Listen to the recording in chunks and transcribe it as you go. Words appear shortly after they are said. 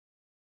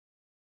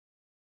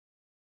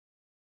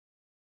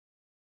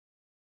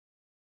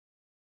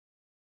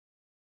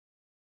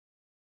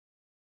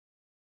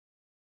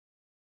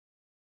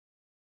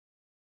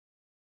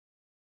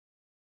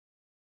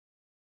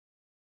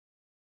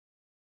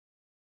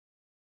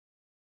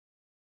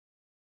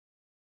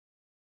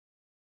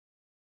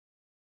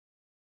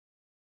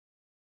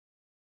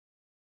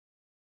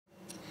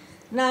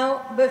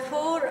Now,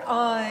 before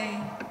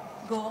I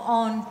go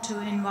on to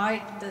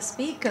invite the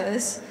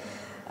speakers,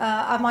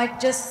 I might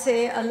just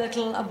say a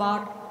little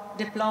about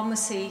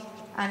diplomacy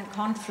and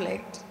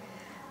conflict.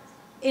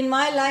 In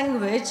my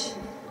language,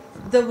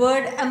 the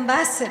word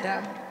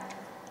ambassador,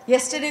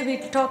 yesterday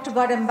we talked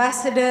about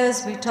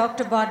ambassadors, we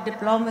talked about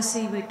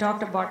diplomacy, we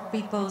talked about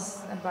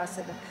people's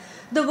ambassador.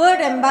 The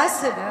word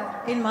ambassador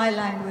in my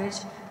language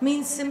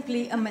means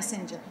simply a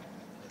messenger.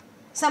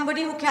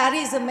 Somebody who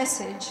carries a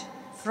message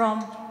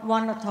from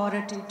one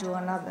authority to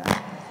another.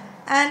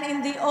 And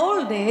in the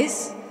old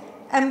days,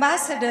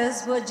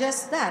 ambassadors were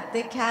just that.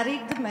 They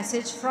carried the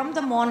message from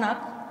the monarch,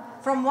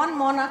 from one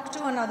monarch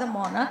to another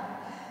monarch.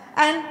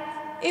 And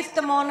if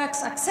the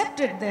monarchs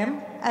accepted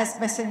them as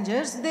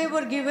messengers, they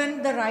were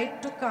given the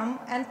right to come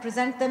and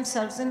present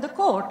themselves in the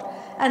court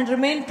and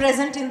remain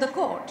present in the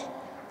court.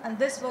 And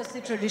this was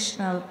the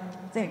traditional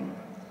thing.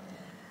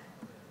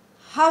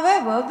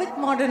 However, with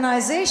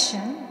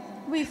modernization,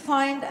 we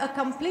find a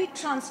complete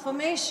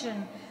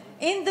transformation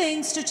in the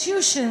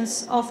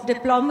institutions of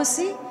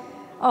diplomacy,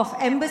 of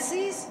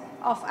embassies,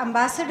 of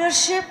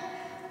ambassadorship,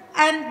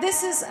 and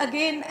this is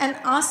again an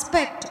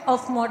aspect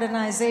of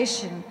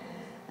modernization.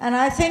 And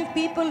I think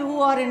people who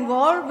are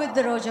involved with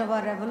the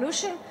Rojava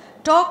revolution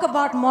talk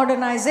about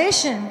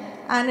modernization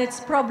and its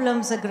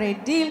problems a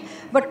great deal,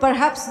 but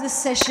perhaps this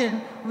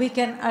session we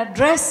can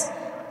address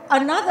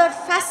another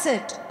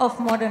facet of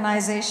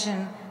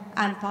modernization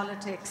and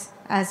politics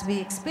as we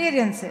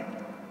experience it.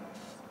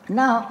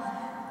 Now,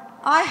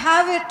 I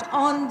have it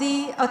on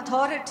the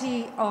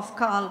authority of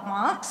Karl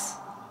Marx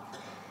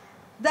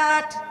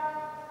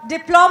that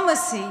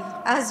diplomacy,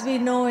 as we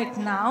know it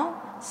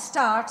now,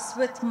 starts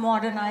with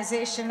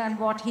modernization and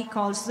what he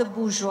calls the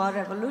bourgeois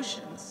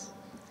revolutions.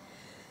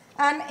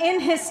 And in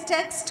his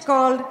text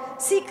called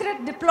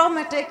Secret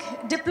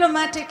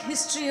Diplomatic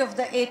History of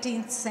the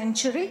 18th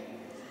Century,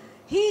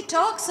 he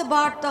talks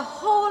about the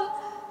whole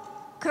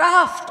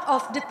craft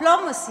of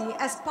diplomacy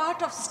as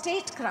part of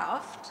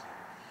statecraft,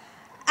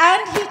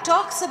 and he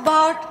talks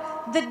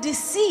about the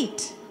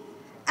deceit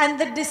and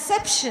the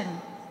deception.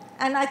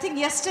 And I think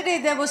yesterday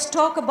there was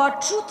talk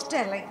about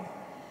truth-telling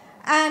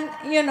and,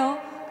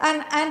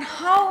 and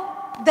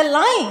how the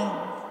lying,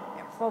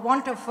 for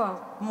want of a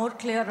more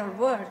clearer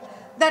word,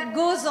 that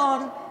goes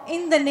on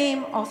in the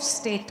name of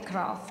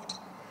statecraft.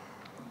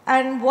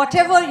 And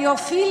whatever your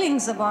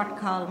feelings about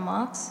Karl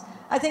Marx,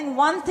 I think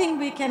one thing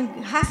we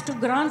have to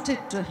grant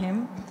it to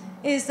him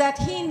is that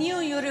he knew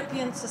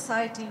European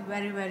society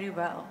very, very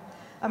well.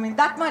 I mean,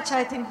 that much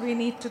I think we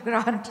need to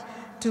grant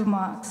to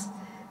Marx.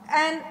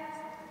 And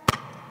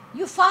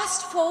you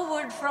fast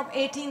forward from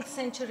 18th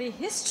century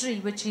history,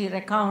 which he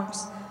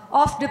recounts,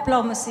 of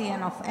diplomacy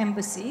and of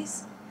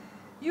embassies.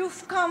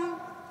 You've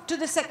come to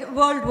the Second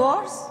World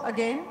Wars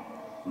again,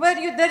 where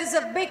there is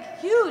a big,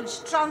 huge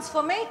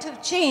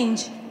transformative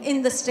change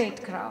in the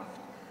statecraft.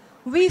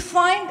 We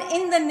find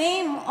in the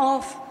name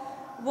of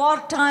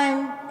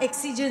wartime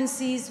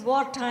exigencies,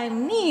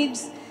 wartime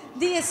needs,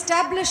 the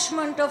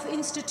establishment of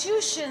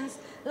institutions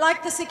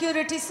like the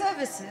security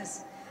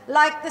services,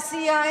 like the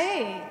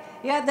CIA.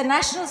 Yeah, the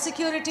National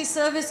Security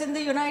Service in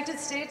the United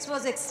States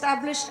was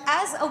established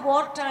as a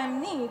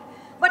wartime need,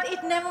 but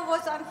it never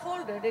was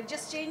unfolded. It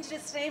just changed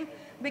its name,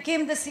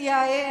 became the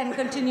CIA, and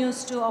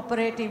continues to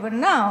operate even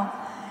now.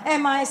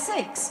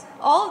 MI6,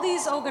 all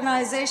these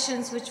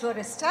organizations which were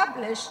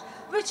established,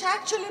 which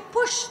actually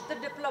push the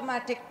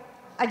diplomatic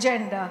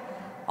agenda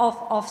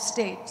of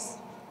states.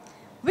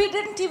 We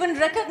didn't even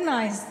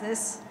recognize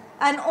this,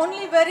 and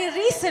only very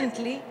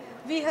recently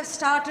we have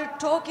started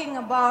talking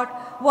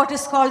about what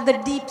is called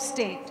the deep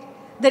state.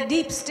 The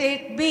deep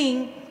state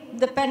being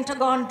the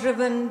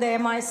Pentagon-driven, the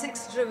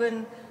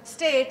MI6-driven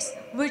states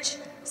which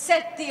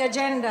set the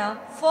agenda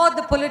for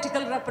the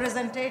political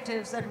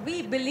representatives that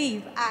we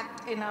believe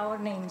act in our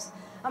names.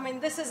 I mean,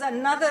 this is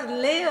another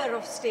layer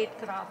of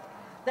statecraft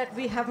that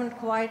we haven't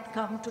quite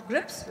come to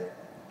grips with.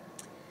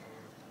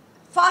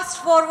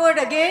 Fast forward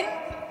again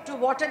to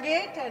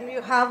Watergate, and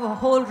you have a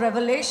whole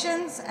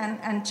revelations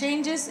and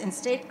changes in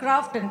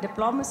statecraft and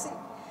diplomacy.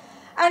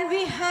 And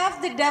we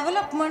have the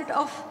development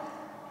of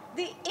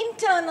the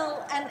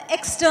internal and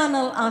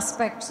external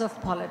aspects of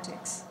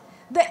politics.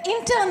 The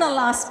internal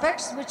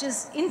aspects, which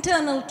is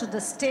internal to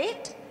the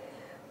state,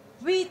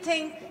 we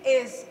think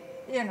is,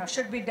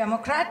 should be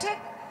democratic.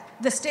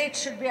 The state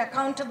should be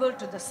accountable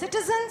to the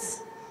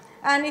citizens.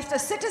 And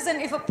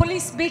if a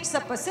police beats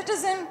up a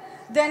citizen,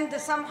 then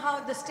somehow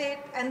the state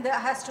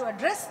has to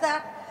address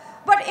that.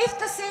 But if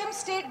the same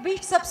state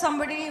beats up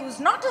somebody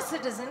who's not a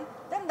citizen,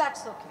 then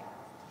that's okay.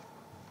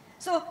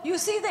 So you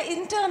see the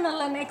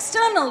internal and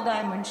external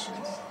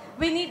dimensions.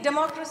 We need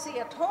democracy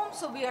at home,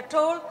 so we are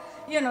told,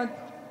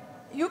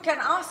 you can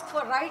ask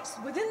for rights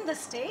within the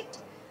state,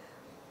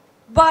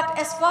 but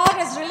as far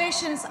as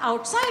relations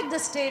outside the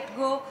state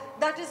go,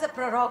 that is a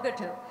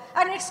prerogative.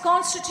 And it's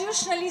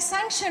constitutionally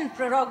sanctioned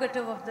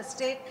prerogative of the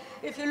state.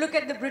 If you look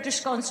at the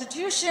British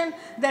Constitution,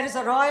 there is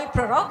a royal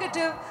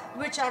prerogative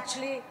which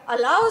actually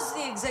allows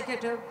the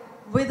executive,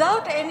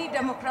 without any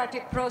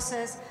democratic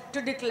process,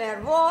 to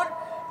declare war,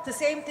 the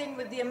same thing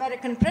with the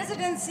American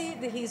presidency.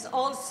 He's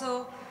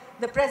also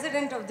the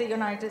president of the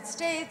United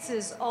States,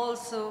 is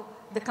also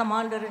the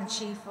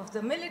commander-in-chief of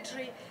the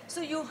military.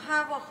 So you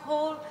have a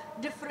whole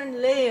different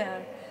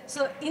layer.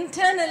 So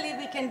internally,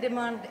 we can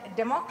demand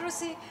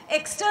democracy.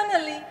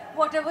 Externally,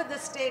 whatever the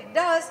state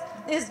does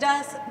is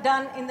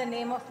done in the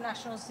name of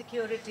national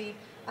security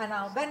and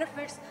our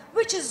benefits,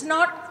 which is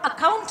not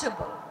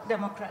accountable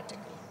democratically.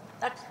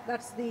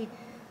 That's the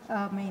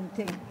main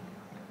thing.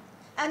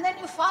 And then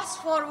you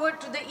fast forward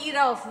to the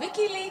era of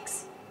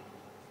WikiLeaks,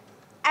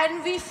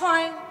 and we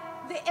find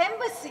the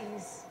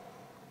embassies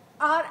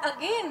are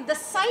again the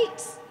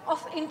sites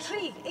of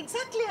intrigue,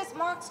 exactly as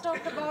Marx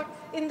talked about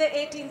in the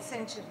 18th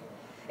century.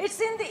 It's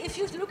in the, if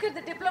you look at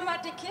the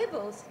diplomatic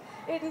cables,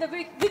 in the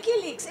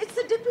WikiLeaks, it's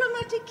the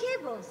diplomatic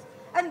cables.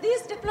 And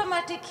these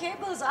diplomatic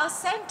cables are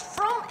sent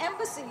from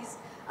embassies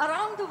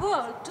around the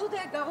world to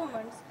their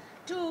governments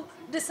to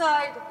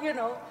decide, you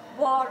know,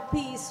 war,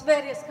 peace,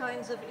 various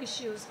kinds of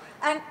issues.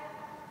 And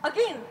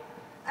again,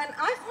 and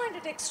I find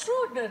it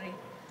extraordinary,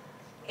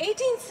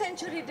 18th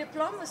century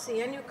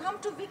diplomacy, and you come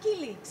to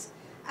WikiLeaks,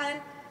 and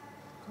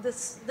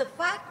the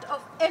fact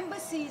of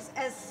embassies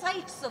as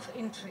sites of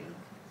intrigue,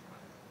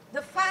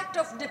 the fact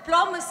of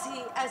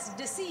diplomacy as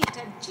deceit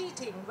and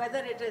cheating, whether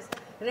it is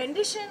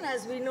rendition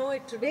as we know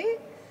it today,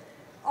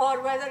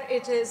 or whether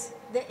it is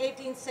the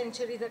 18th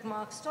century that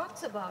Marx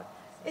talks about,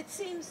 it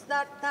seems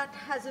that that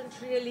hasn't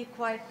really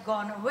quite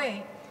gone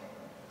away.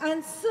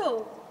 And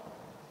so,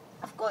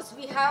 of course,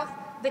 we have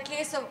the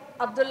case of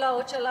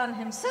Abdullah Öcalan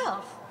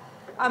himself.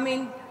 I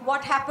mean,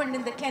 what happened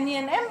in the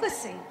Kenyan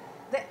embassy?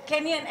 The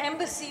Kenyan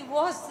embassy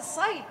was the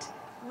site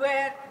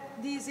where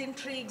these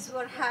intrigues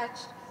were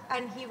hatched,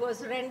 and he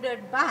was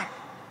rendered back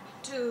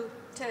to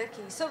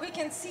Turkey. So we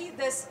can see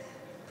this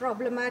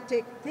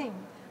problematic thing.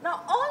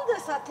 Now, all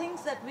these are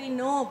things that we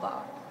know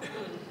about.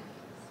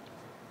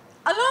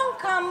 Along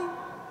come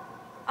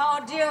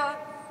our dear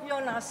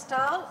Jonas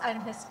Stahl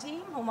and his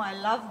team, whom I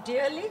love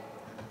dearly,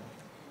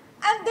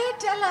 and they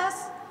tell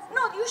us,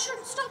 no, you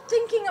should stop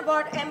thinking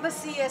about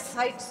embassy as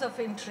sites of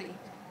intrigue.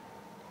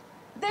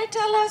 They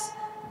tell us,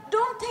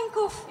 don't think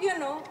of, you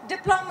know,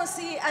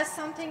 diplomacy as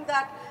something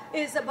that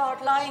is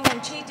about lying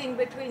and cheating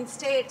between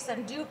states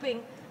and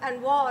duping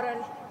and war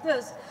and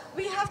this.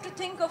 We have to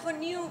think of a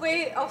new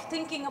way of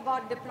thinking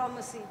about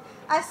diplomacy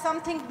as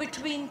something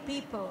between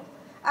people,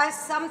 as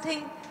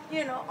something,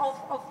 you know,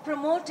 of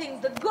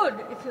promoting the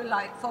good, if you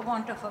like, for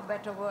want of a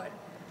better word.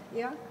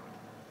 Yeah?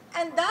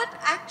 And that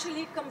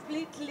actually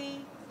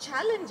completely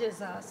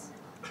challenges us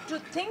to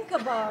think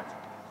about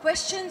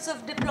questions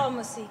of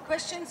diplomacy,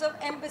 questions of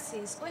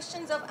embassies,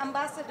 questions of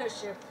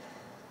ambassadorship.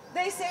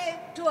 They say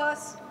to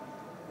us,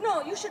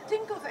 no, you should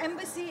think of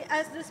embassy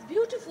as this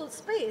beautiful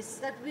space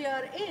that we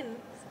are in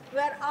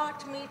where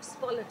art meets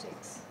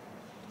politics.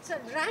 It's a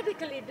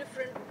radically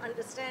different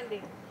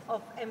understanding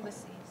of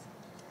embassies.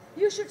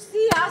 You should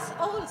see us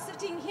all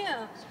sitting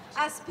here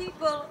as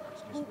people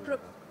who,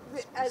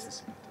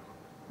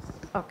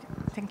 okay,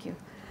 thank you.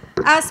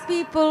 As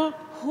people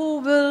who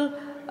will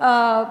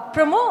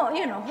promote,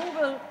 you know, who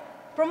will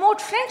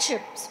promote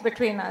friendships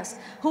between us,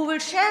 who will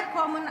share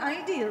common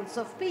ideals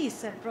of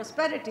peace and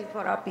prosperity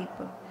for our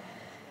people.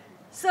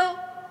 So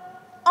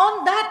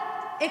on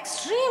that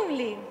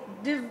extremely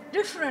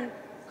different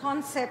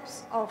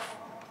concepts of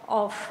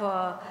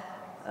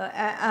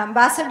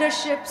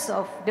ambassadorships,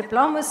 of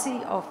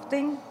diplomacy, of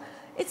things,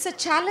 it's a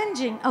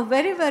challenging, a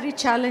very, very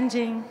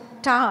challenging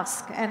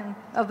task and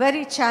a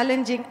very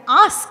challenging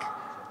ask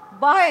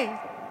by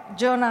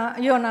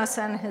Jonas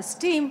and his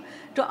team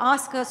to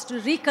ask us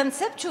to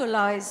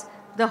reconceptualize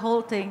the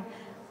whole thing,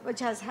 which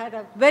has had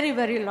a very,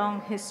 very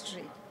long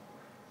history.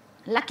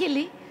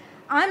 Luckily,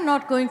 I'm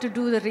not going to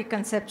do the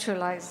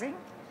reconceptualizing.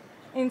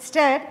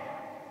 Instead,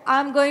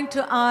 I'm going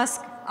to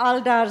ask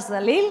Aldar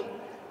Xalîl,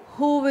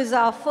 who is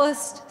our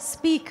first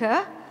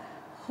speaker,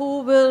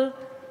 who will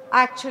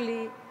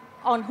actually,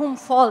 on whom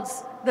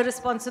falls the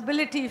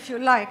responsibility, if you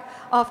like,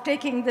 of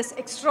taking this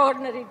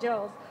extraordinary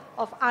job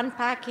of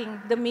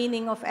unpacking the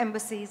meaning of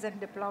embassies and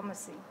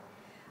diplomacy.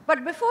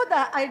 But before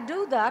that, I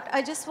do that,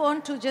 I just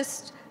want to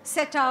just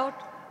set out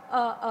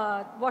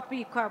what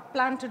we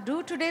plan to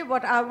do today.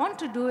 What I want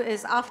to do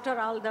is, after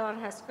Aldar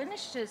has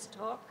finished his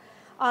talk,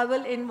 I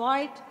will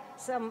invite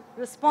some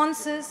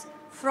responses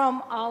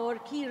from our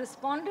key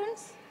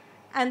respondents,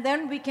 and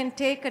then we can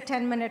take a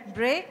 10-minute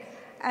break,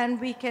 and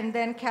we can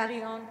then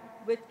carry on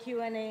with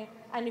Q&A,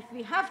 and if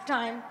we have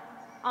time,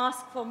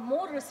 ask for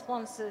more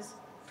responses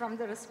from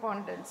the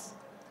respondents.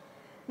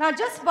 Now,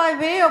 just by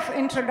way of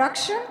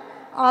introduction,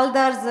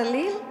 Aldar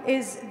Xalîl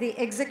is the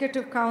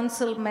Executive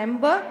Council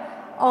member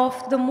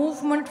of the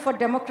Movement for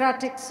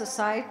Democratic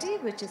Society,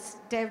 which is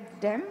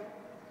Tev-Dem.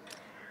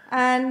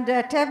 And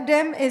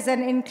Tev-Dem is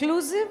an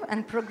inclusive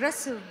and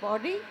progressive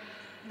body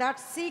that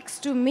seeks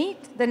to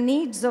meet the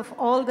needs of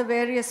all the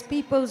various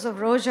peoples of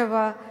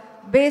Rojava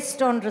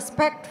based on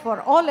respect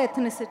for all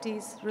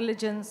ethnicities,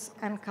 religions,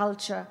 and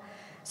culture.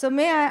 So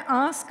may I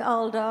ask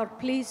Aldar,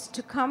 please,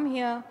 to come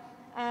here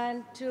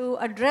and to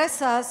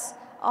address us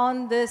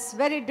on this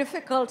very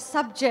difficult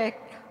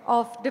subject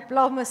of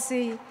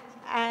diplomacy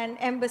and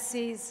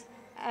embassies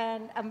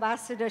and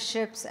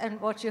ambassadorships and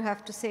what you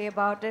have to say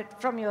about it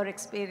from your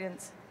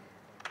experience.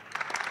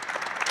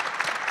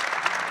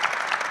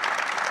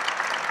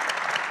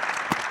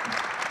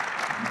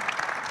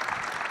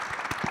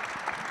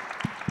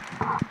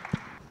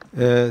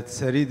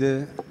 سريد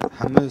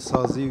همه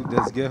سازی و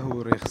دزگاه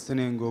و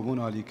رخصتن گوبون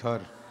آلیکار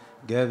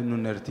گاو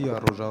نونرتی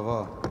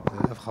روجاوا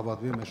اف خبات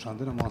بیم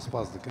مشاندن ما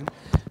سپاس دکن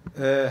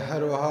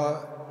هر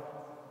وها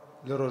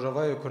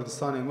لروجاوای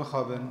کردستان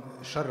مخابن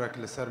شرک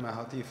لسر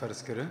مهاتی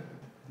فرض کرد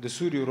د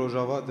سوری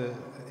روجاوا د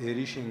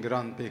ایریشن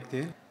گران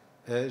پکتی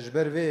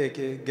جبر وی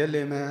که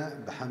گله ما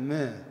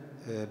بهمه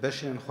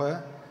بشین خو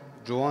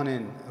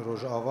جوانن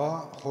روجاوا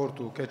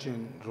خورت و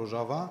کچن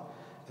روجاوا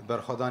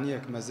برخدانی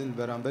یک مزن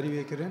برانبری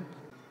وکرن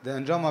د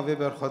انجام وی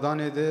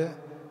برخدانه ده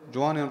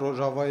جوانن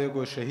روجاوای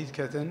گو شهید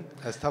کتن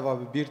از توا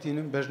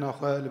بیرتینم بجنا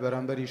خو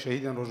لبرانبری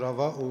شهیدن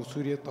روجاوا و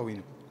سوریه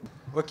طوین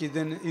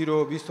وکیدن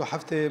ایرو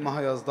 27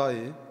 ماه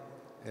یازدای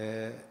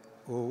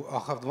و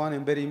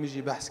آخفتوان بری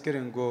میجی بحث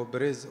کرن گو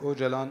برز او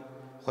جلان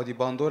خودی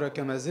باندوره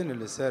که مزن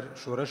لسر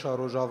شورش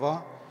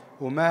روجاوا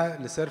و ما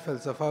لسر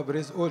فلسفه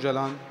برز او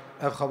جلان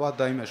اف خبات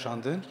دایم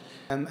شاندن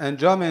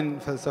انجام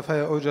فلسفه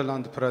او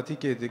جلان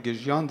پراتیک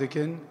دگجیان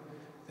دکن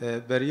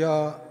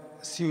بریا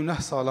 39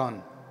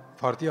 سالان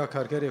پارتیا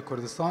کارگری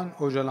کردستان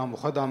او جلان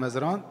بخود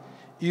آمزران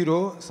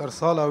ایرو سر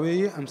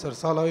سالاوی ام سر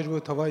سالاوی جو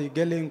توای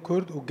گلین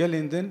کرد و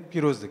گلین دن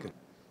پیروز دکن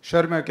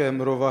شرمک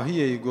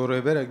مروواهی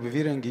گوره برک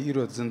بویرنگی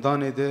ایرو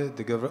زندان ده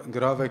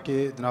گراوه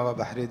که دنوا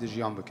بحری ده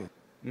جیان بکن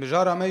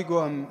مجارا میگو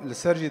ام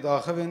لسرجی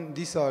داخبن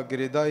دیسا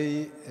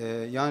گریدای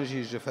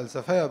یانجی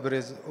فلسفه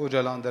برز او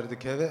جلان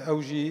دردکه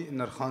او جی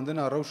نرخاندن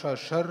روشا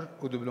شر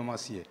و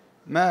دیپلماسیه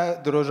ما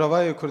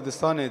دروجاوای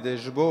کردستان ده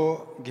جبو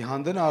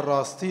گیهاندن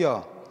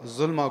راستیا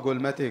ظلما گل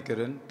مته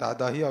کرن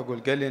تعداهیا گل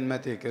گلین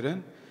مته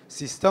کرن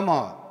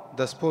سیستما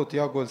دسپوت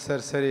یا گل سر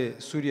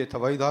سوریه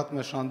توایدات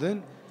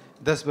مشاندن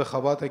دست به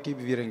خباته کی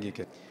بویرنگی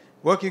کرد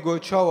وکی گو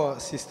چاوا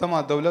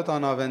سیستما دولت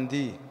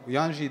آناوندی و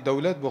یانجی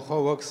دولت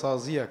بخوا وک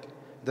سازیک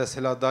دست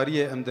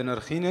هلاداری ام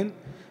دنرخینن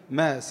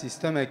ما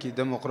سیستما کی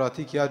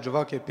دموکراتیک یا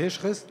جواک پیش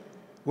خست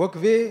وک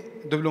وی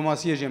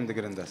دیپلماسی جم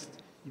دگرند است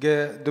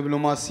گه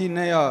دیپلماسی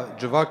نیا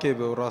جواک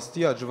به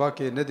راستیا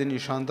جواک ند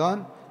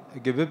نشاندان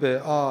گبه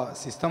به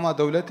سیستما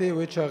دولتی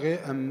و چاغه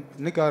ام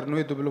نگار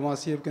نوع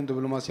دیپلماسی بکن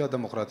دیپلماسیا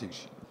دموکراتیک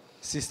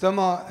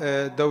سیستما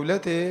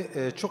دولت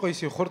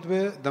چقیسی خورد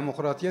به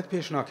دموکراتیت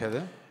پیش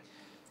نکرده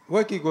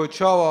وکی گو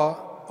چاوا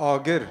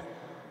آگر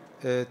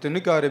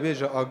تنگاره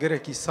بیج آگره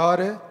کی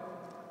ساره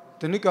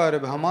تنگاره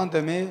به همان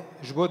دمه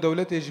جبو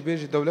دولت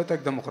بیج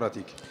دولتک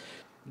دموکراتیک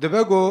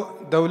دبگو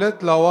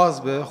دولت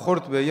لاواز به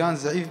خورد به یان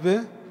ضعیف به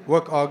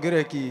وک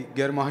آگره کی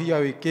گرماهی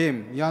و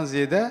کم یان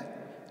زیاده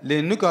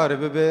لنگاره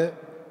به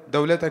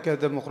دولتک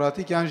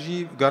دموکراتیک یان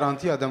جی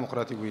گارانتی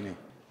دموکراتیک وینه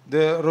د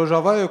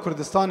روجاوای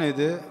کردستان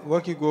ده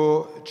وکی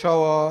گو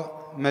چاوا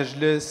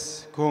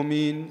مجلس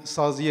کومین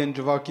سازین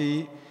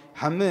جواکی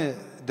همه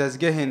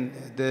دزگهن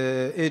د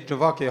ای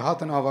جواکی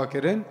هاتن آوا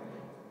کرن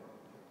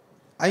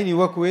عینی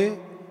وکوی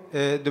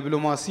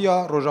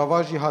دیپلماسیا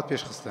روجاواجی هات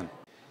پیش خستن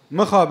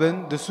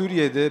مخابن د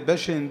سوریه ده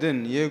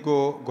بشندن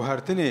یگو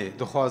گوهرتنه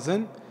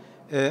دخوازن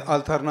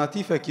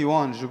الټرناتیو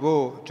کیوان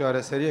جبو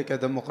چارەسەریە کە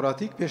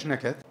دموکراتیک پێش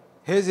نەکەت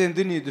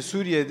هێزێندنی د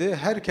سووریە ده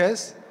هەر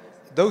کەس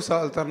دوسا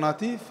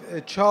الټرناتیو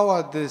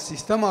چاوا د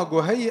سیستما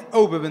گوهی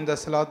او ببن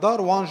دەسەڵاتدار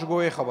وان ji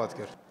بۆ خەبات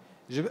کرد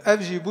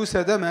ev jî bû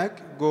sedemek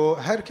got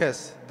her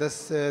kes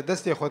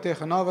destê xwe tê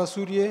xinava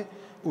Sûriyê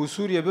û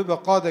Sûriye bibe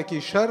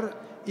qadekî şer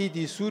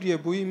îdî Sûriye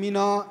bûyî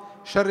mîna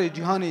şerê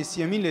cîhanê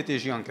siyemîn lê tê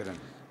jiyan kirin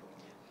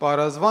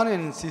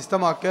parazvanên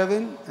sîstema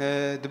kevin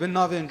dibin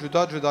navên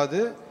cuda cuda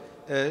de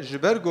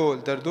ji ber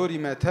got derdorî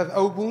me tev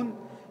ew bûn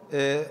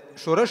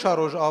şoreşa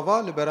Rojava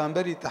li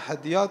beramberî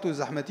tehediyat û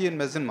zehmetiyên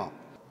mezin ma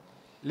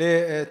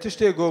lê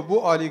tiştê got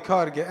bû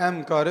alîkar ge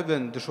em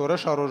karibin di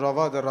şoreşa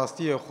Rojava de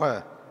rastiyê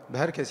xwe به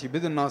هر کسی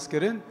بدن ناس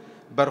کرن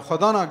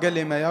برخدانا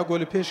گلی ما یا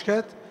گل پیش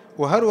کت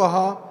و هر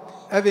وها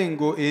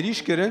اوینگو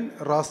ایریش کرن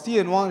راستی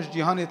انوانج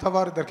جهان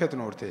توار درکت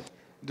نورته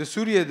د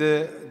سوریه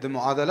د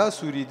معادله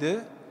سوری ده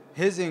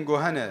هزینگو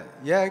هنه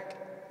یک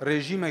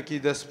رژیم کی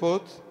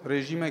دسپوت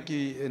رژیم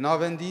کی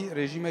ناوندی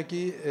رژیم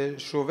کی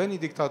شوونی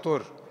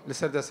دیکتاتور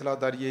لسر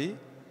دسلاداریی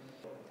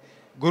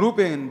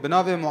گروپین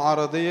بناو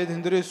معارضه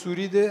هندره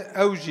سوری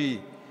ده اوجی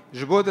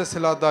جبو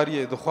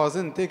دسلاداریه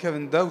دخوازن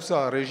تکون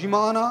دوسا رژیم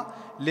آنا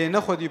لی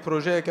نخودی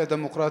پروژه که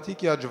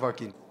دموکراتیک یا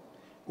جواکین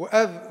و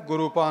اف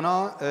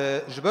گروپانا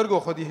جبرگو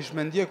خودی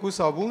هشمندیه کو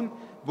صابون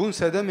بون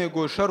سدم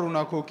گو شر و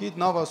ناکوکید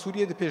ناوا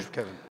سوریه دی پیش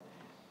بکرن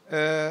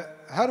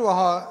هر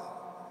وها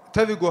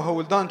تاوی گو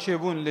هولدان چه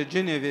بون لی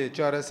جنیوی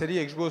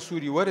چارەسەری جبو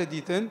سوری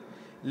وردیتن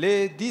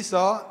لی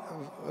دیسا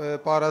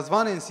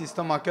پارازوان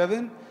سیستما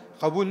کevin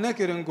قبول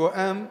نکرن گو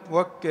ام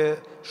وک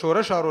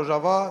شورش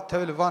روجاوا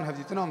تولوان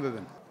هفدیتن هم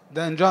ببن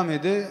ده انجام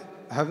ده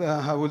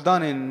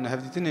هولدان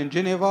هفدیتن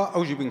جنیوا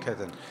او جیبن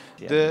کردن.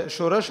 د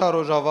شورش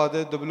روجاوا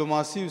د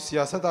دیپلماسی و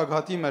سیاست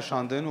آگاهی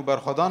مشاندن و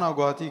برخدان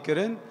آگاهی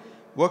کردن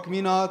وەک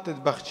مینا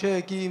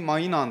بەخچەیەکی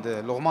ماینان دێ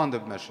لۆغمان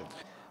دەبمەشە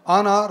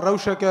ئانا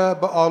ڕەوشەکە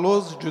بە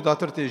ئالۆز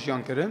جوداتر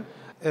تێژیان کردن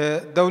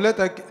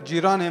دەولەتێک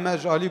جیرانێ مە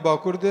ژالی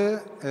باکوور دێ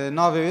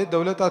ناوێت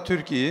دەولەتا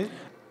تورکیە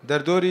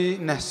دەردۆری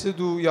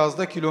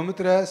 911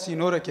 کیلۆمترە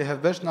سینۆرەکی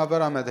هەفبەش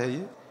نابەرا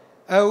مەدهەیی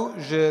ئەو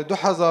ji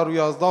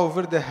 2011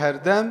 vir de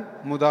herdem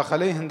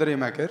mudaxeleyê hindirê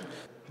me kir.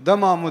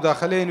 Dema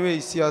mudaxeleyên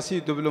wê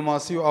siyasî,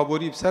 diplomasî û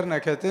aborî bi ser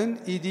neketin,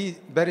 îdî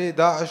berê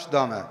Daeş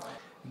dame.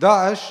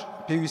 Daeş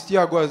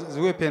pêwîstiya ez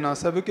wê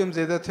pênase bikim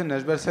zêde tin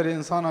ji ber serê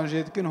însanan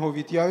jê dikin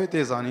hovîtiya wê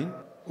tê zanîn.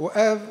 û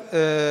ev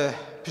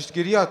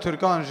piştgiriya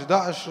Türkan ji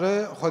Daeş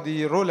re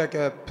xwedî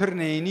roleke pir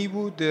neyînî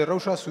bû di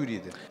rewşa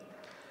Sûriyê de.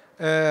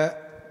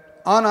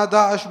 Ana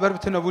Daeş ber bi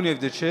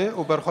tinebûnê diçe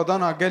û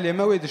berxwedana gelê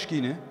me wê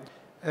dişkîne.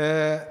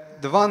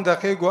 Divan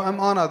deqê got em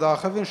ana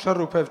daxivin şer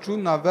û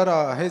pevçûn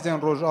navbera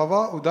hêzên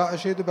Rojava û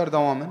Daişê di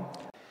berdewamin.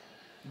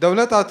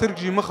 Dewleta Tirk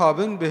jî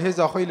mixabin bi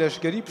hêza xwe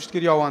leşkerî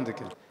piştgiriya wan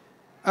dikir.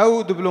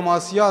 Ew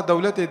diplomasiya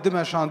dewletê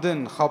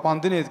dimeşandin,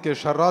 xapandinê dike,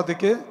 şerra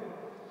dike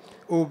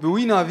û bi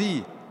wî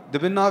navî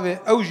dibin navê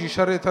ew jî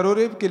şerê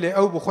terorê bike lê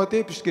ew bi xwe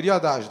tê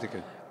piştgiriya Daeş dike.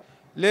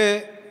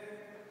 Lê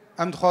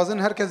em dixwazin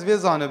herkes vê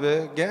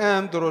zanibe ge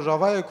em di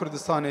Rojavayê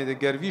Kurdistanê de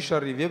ger vî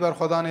şerrî vê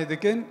berxwedanê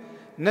dikin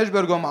ne ji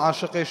ber got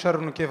aşiqê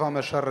şerrin û kêfa me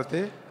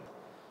şerritê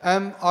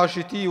em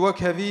aşîtî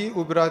wek hevî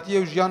û biratiyê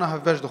û jiyana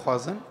hevbeş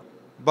dixwazin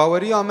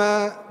baweriya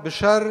me bi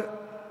şer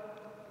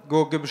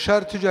got bi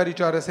şer tu carî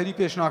çareserî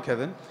pêş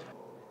nakevin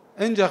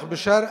încex bi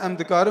şer em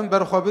dikarin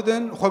ber xwe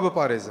bidin xwe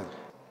biparêzin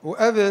û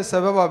ev ê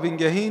sebeba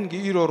bingehîn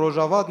gi îro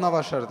Rojava di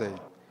nava şer de ye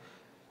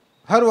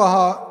her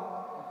wiha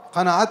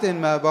qenaetên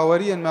me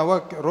baweriyên me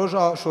wek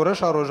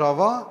şoreşa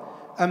Rojava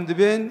em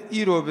dibên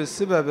îro bi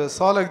sibebe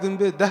salek din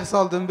bê 10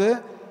 sal din bê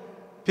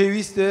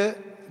pêwîst e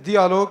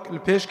diyalog li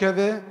pêş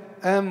keve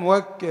em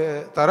wek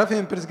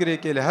tarefên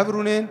pirsgirêkê li hev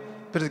rûnên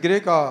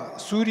pirsgirêka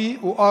Sûrî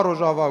û a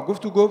Rojava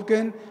guftûgû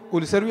bikin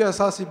û li ser wî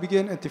esasî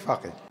bigên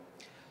itîfaqê.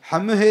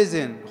 Hemû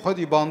hêzên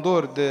xwedî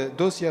bandor di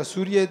dosya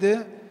Sûriyê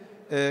de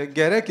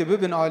gerekê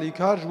bibin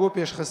alîkar ji bo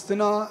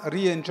pêşxistina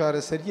riyên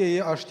çareseriyê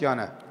yê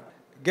aştiyane.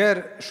 Ger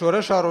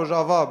şoreşa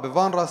Rojava bi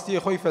van rastiyê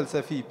xwe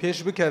felsefî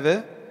pêş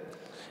bikeve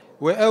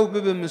و او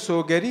ببین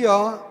مسوگریه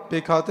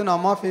پیکاتنا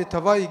مافی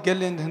توای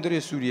گلند هندری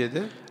سوریه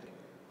ده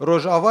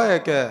روجاوای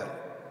که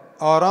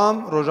آرام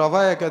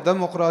روجاوای که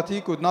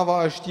دموکراتیک و نوا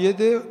آشتیه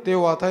ده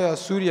دیواتای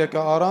سوریه که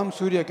آرام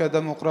سوریه که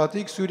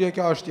دموکراتیک سوریه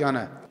که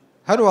آشتیانه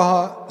هر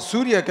وها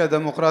سوریه که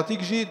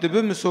دموکراتیک جی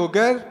دبی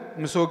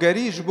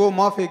مسوگری جبو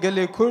مافی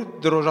گل کرد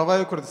در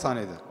روجاوای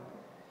کردستانه ده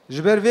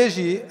جبر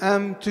ویجی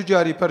ام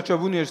تجاری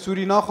پرچبونی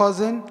سوری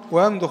نخوازن و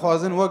ام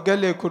دخوازن و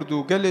گل کرد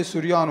و گل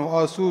سوریان و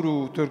آسور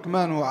و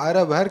ترکمن و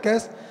عرب و هر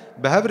کس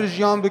به هر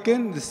جیان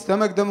بکن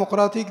سیستمک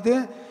دموکراتیک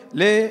ده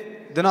لی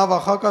دناوا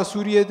خاکا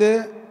سوریه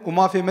ده و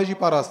مافی مجی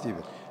پاراستی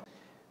بر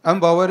ام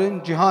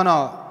باورن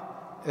جهانا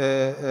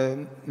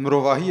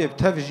مروواهی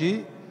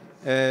بتوجی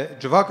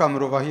جواکا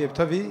مروواهی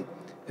بتوی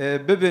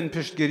ببین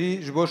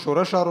پشتگیری جبو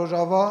شورشا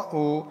روجاوا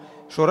و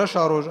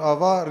شورشا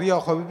روجاوا ریا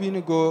خو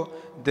ببینه گو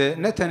de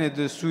netene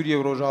de Suriye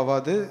û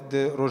Rojava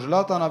de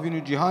rojhilata navîn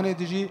û cîhanê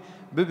de jî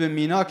bibe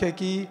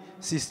mînakekî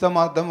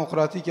sîstema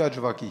demokratîk ya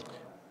civakî.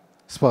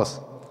 Spas.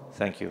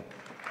 Thank you.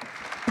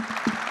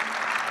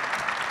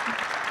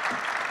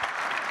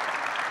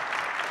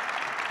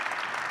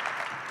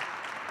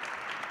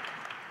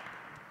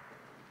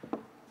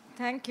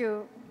 Thank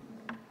you.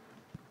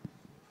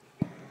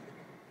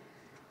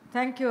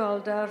 Thank you,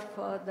 Aldar,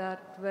 for that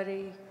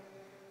very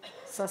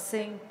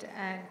succinct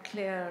and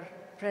clear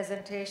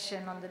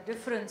presentation on the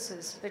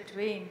differences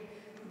between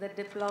the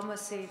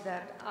diplomacy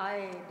that I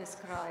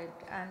described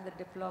and the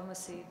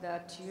diplomacy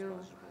that you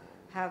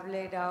have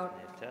laid out,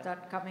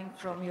 that coming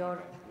from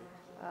your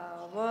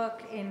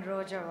work in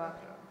Rojava.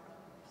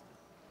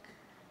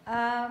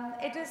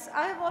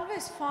 I have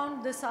always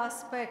found this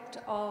aspect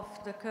of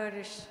the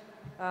Kurdish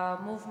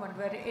movement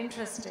very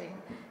interesting.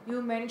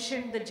 You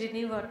mentioned the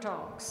Geneva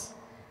talks,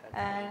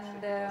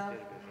 and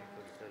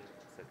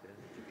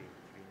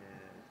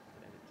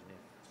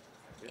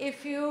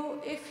if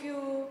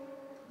you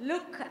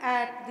look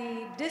at the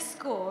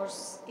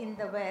discourse in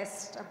the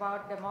West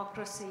about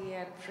democracy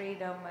and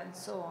freedom and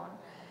so on,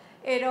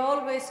 it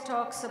always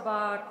talks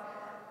about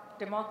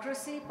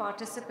democracy,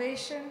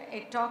 participation.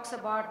 It talks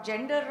about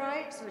gender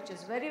rights, which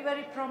is very,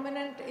 very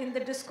prominent in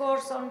the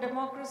discourse on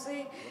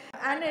democracy.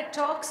 And it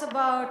talks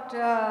about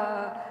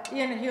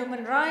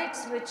human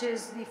rights, which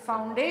is the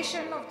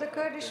foundation of the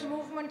Kurdish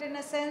movement in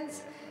a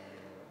sense.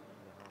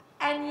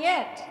 And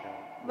yet,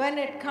 when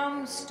it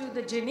comes to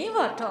the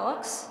Geneva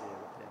talks,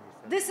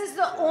 this is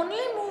the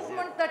only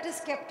movement that is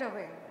kept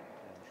away.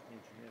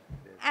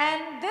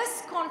 And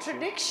this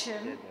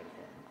contradiction,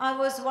 I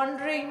was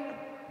wondering,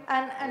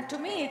 and to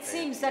me it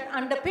seems that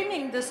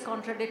underpinning this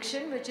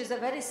contradiction, which is a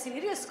very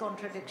serious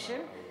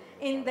contradiction,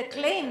 in the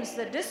claims,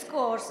 the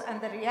discourse and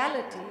the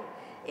reality,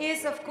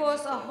 is of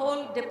course a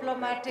whole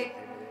diplomatic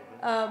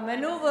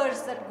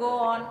maneuvers that go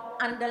on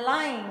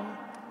underlying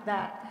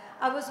that.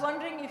 I was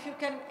wondering if you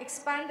can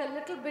expand a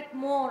little bit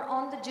more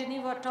on the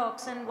Geneva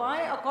talks and why,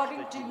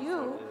 according to you,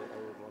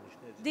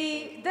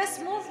 this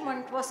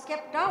movement was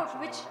kept out,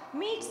 which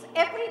meets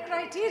every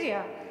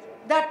criteria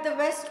that the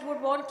West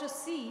would want to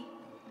see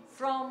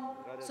from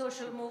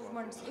social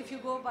movements, if you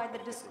go by the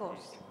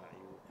discourse.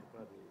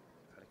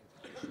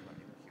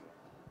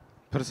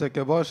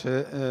 پرسکه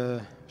باشه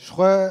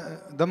شخوا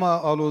دما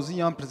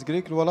آلوزیان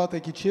پرسگریک الولاته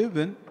کی چه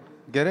بن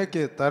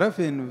گرک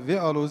طرفین و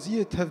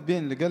آلوزی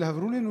تفبین لگل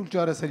هفرونین و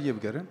جار سریه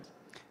بگرن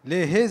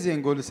لی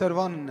هزین گل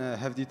سروان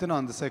هفدیتن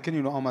آند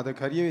سکنین و آماده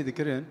کاریه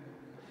بکرن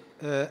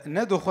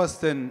ندو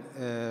خواستن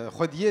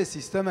خودیه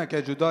سیستم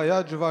که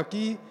جدایا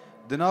جواکی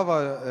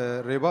دناوا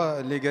ربا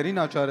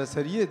لگرینا جار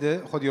سریه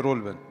ده خودی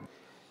رول بن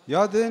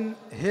یادن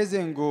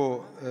هزین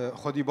گو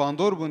خودی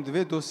باندور بون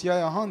دوی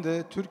دوسیای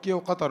هانده ترکیه و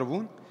قطر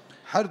بون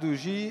هر دو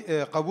جی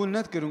قبول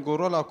ندکرن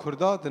گورولا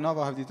کردا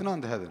دناوا هفدیتنان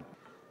ده هدن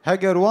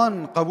هگر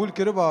وان قبول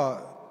کربا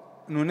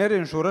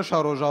نونرین شورش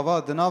روجاوا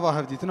دناوا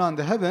هفدیتنان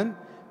ده هبن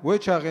و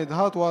چاقید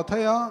هات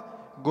واتیا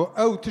گو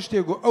او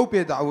تشتی گو او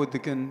پی دعوت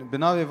دکن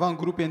بناوی وان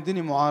گروپین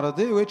دینی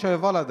معارضه و چای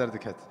والا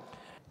دردکت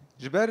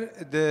جبر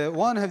ده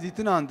وان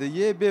هفدیتنان ده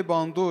یه بی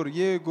باندور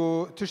یه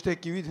گو تشتی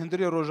کیوید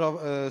هندری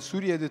روجاوا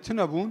سوریه ده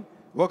تنبون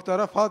وقت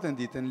طرف هاتن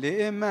دیتن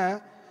لی ما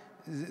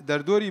در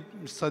دوری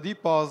صدی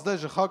 15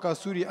 جخاکا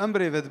سوری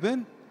امری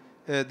ودبن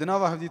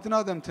دناوا هفدیتن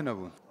آدم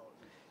تنبون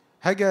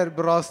هگر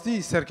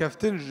براستی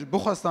سرکفتن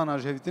بخواستانا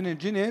جهویتن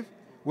جنیف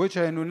و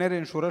چه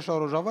نونرین شورش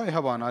روجاوای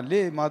هبانا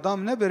لی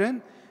مادام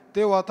نبرن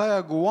تی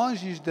واتایا گوان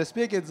جیش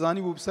دسپیک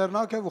زانی بو بسر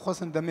ناکه و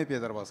خواستن دمه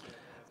پیدر باز کرد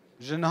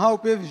جنها و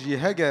پیف جی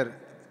هگر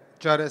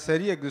چار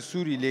سری اک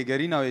سوری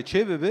لیگرینا و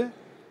چه ببه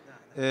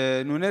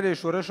نونر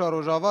شورش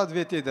روجاوات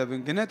و تی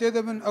دبن گنه تی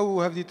دبن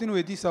او هفدیتن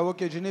و دی ساوک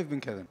جنیف بن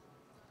کردن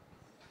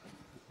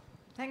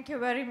Thank you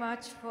very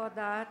much for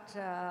that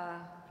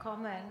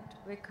comment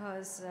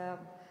because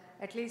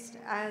at least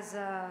as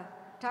a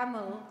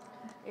Tamil,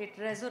 it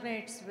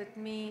resonates with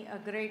me a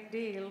great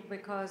deal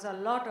because a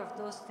lot of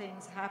those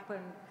things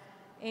happened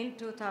in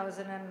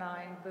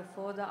 2009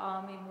 before the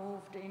army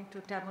moved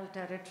into Tamil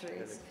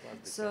territories.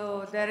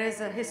 So there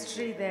is a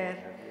history there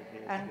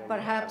and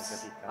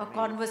perhaps a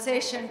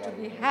conversation to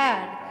be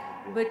had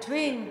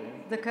between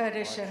the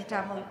Kurdish and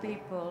Tamil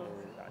people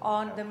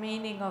on the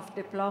meaning of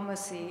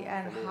diplomacy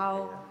and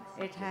how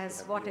it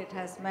has, what it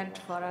has meant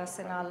for us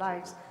in our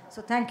lives.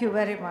 So thank you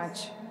very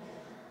much.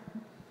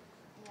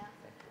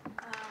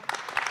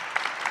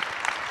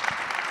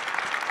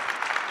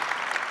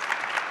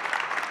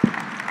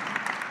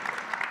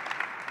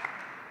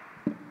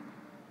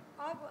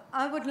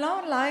 I would now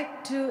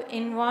like to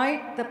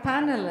invite the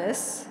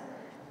panelists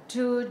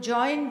to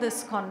join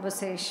this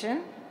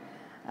conversation.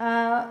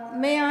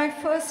 May I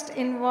first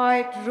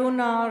invite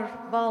Runar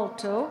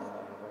Balto.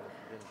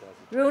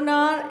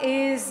 Runar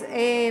is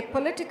a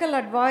political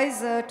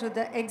advisor to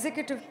the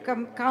Executive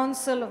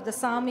Council of the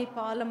Sami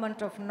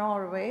Parliament of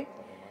Norway.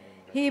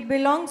 He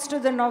belongs to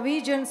the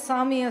Norwegian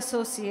Sami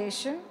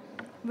Association,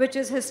 which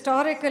is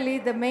historically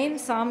the main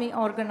Sami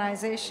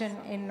organization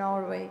in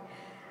Norway.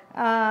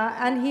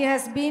 And he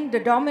has been the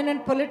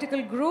dominant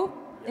political group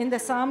in the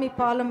Sami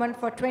Parliament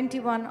for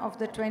 21 of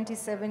the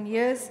 27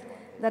 years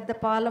that the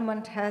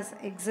Parliament has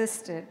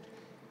existed.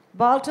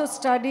 Balto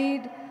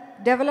studied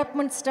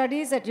development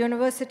studies at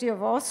University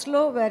of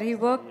Oslo, where he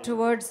worked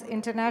towards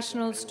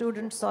international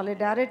student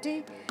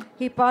solidarity.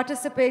 He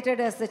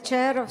participated as the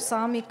chair of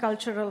Sami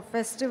Cultural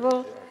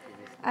Festival,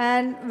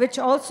 and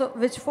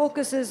which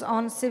focuses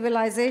on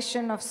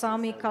civilization of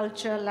Sami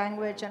culture,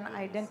 language, and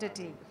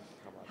identity.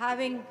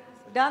 Having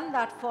done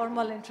that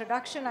formal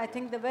introduction, I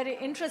think the very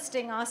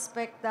interesting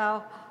aspect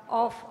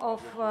of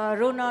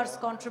Runar's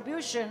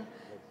contribution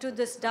to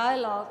this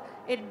dialogue,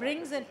 it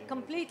brings a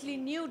completely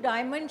new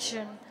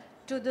dimension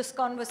to this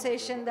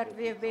conversation that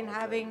we have been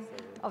having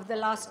of the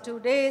last 2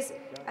 days,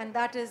 and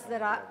that is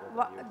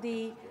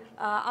the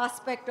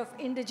aspect of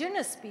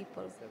indigenous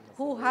people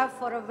who have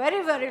for a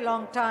very, very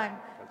long time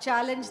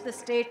challenged the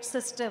state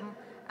system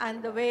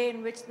and the way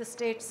in which the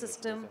state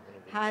system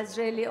has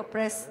really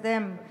oppressed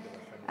them.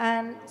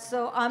 And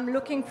so I'm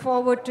looking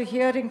forward to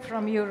hearing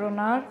from you,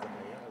 Runar.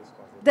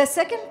 The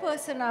second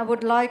person I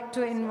would like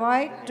to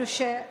invite to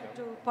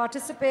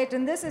participate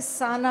in this is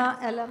Sana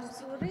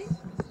El-Amsouri.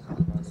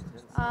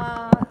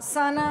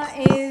 Sana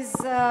is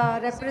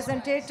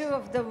representative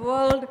of the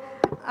World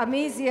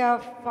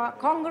Amnesia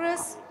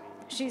Congress.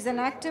 She's an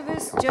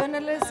activist,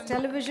 journalist,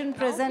 television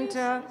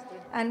presenter,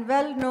 and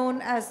well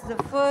known as the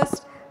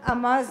first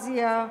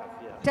Amnesia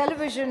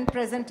television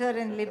presenter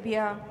in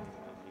Libya.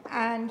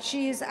 And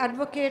she is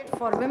advocate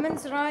for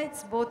women's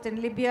rights, both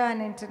in Libya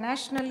and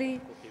internationally.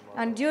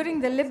 And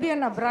during the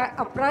Libyan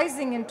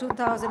uprising in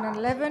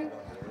 2011,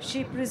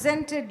 she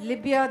presented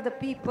Libya the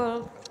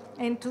People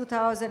in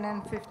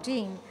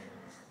 2015.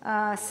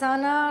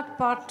 Sana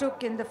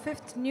partook in the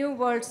 5th New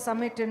World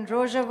Summit in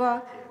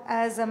Rojava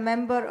as a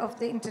member of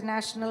the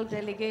international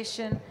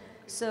delegation.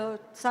 So,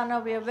 Sana,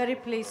 we are very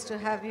pleased to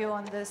have you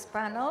on this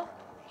panel.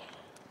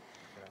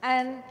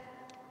 And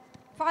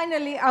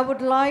Finally, I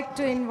would like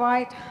to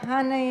invite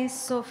Hanne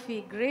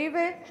Sophie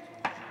Greve.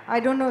 I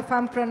don't know if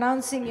I'm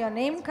pronouncing your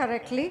name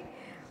correctly,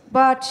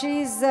 but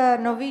she's a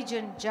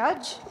Norwegian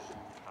judge,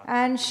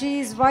 and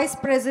she's vice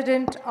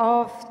president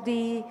of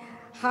the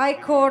High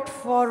Court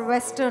for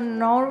Western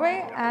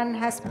Norway and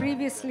has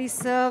previously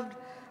served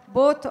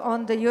both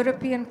on the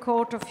European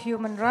Court of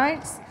Human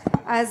Rights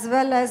as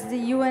well as the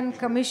UN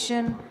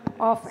Commission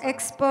of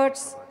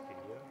Experts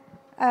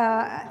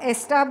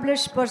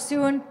established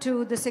pursuant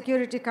to the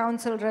Security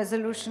Council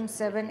Resolution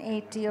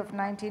 780 of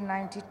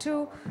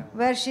 1992,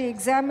 where she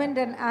examined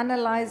and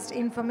analyzed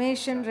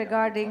information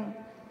regarding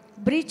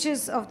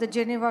breaches of the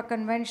Geneva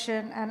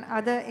Convention and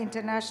other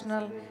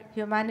international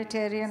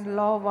humanitarian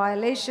law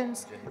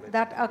violations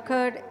that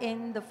occurred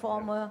in the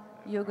former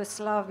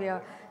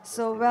Yugoslavia.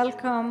 So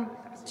welcome,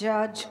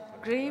 Judge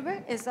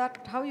Greve. Is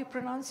that how you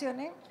pronounce your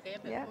name?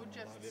 Yeah? Or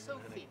just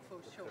Sophie for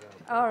short.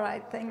 All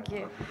right, thank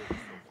you.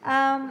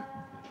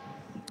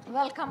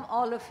 Welcome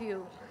all of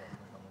you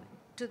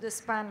to this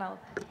panel.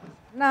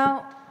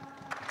 Now,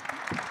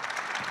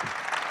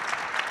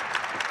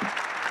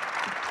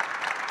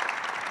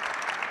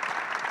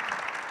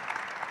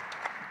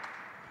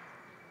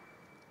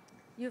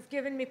 you've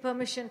given me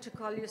permission to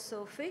call you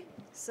Sophie,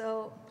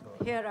 so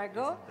here I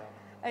go.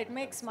 It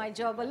makes my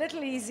job a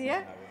little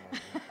easier.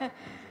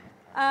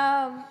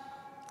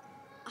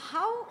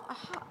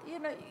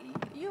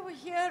 You were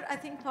here, I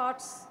think,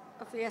 parts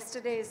of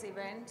yesterday's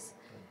events,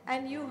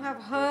 and you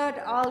have heard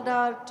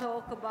Aldar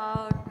talk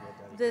about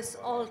this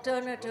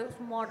alternative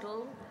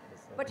model,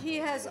 but he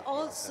has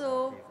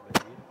also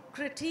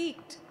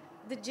critiqued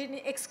the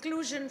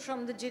exclusion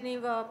from the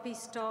Geneva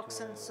peace talks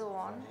and so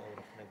on.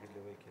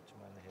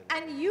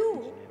 And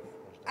you,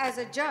 as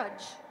a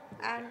judge,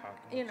 and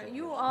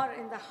you are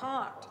in the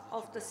heart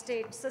of the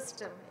state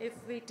system. If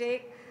we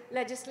take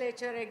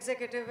legislature,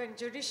 executive, and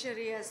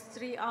judiciary as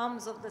three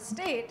arms of the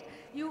state,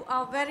 you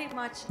are very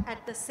much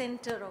at the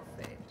center of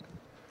it.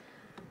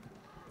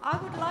 I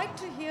would like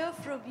to hear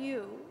from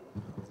you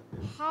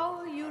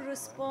how you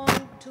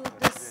respond to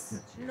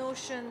this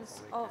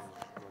notions of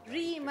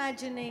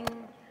reimagining,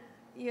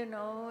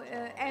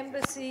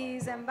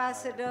 embassies,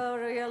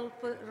 ambassadorial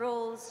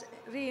roles,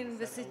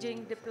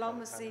 re-envisaging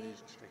diplomacy,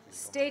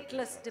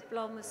 stateless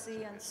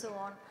diplomacy, and so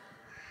on.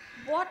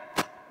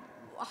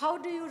 How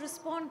do you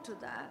respond to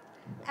that?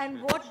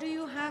 And what do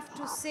you have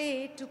to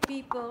say to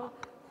people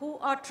who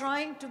are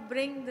trying to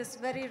bring this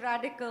very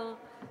radical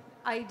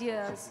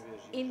ideas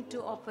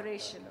into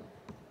operation?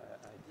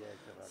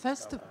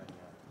 First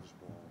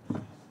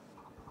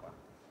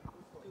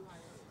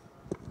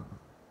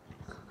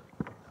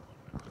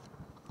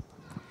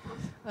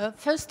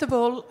of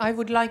all, I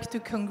would like to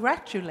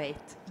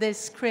congratulate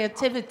this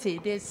creativity,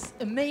 this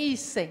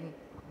amazing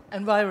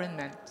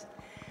environment.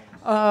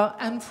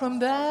 And from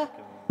there,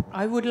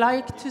 I would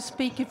like to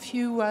speak a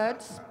few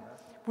words,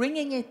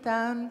 bringing it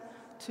down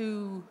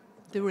to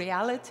the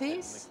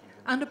realities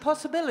and the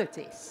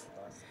possibilities.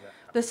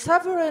 The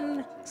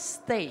sovereign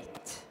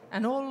state,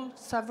 and all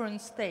sovereign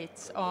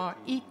states are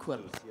equal.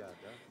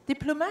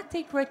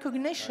 Diplomatic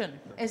recognition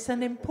is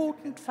an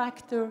important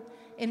factor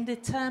in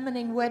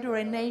determining whether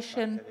a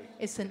nation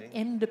is an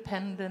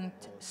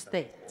independent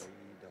state.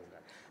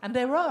 And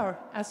there are,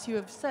 as you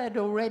have said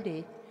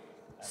already,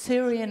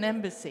 Syrian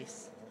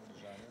embassies.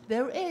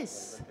 There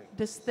is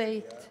the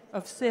state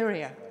of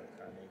Syria,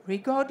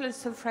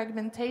 regardless of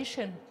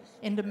fragmentation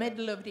in the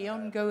middle of the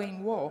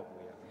ongoing war,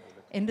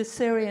 in the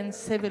Syrian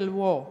civil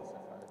war.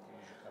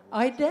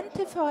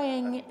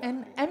 Identifying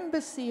an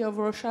embassy of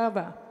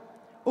Rojava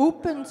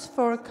opens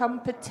for a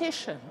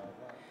competition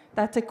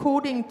that,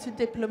 according to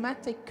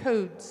diplomatic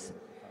codes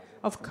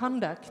of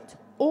conduct,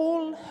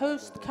 all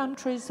host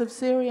countries of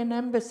Syrian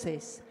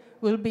embassies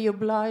will be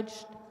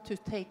obliged to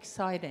take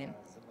side in.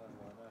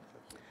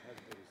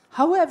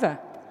 However,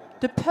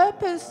 the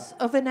purpose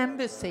of an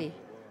embassy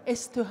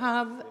is to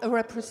have a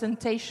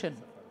representation,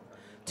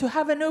 to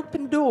have an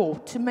open door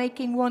to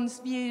making one's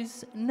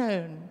views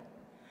known,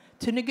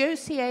 to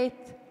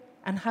negotiate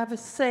and have a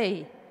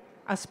say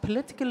as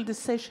political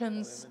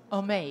decisions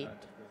are made.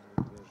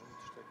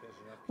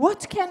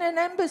 What can an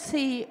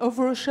embassy of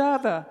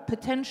Rojava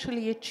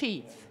potentially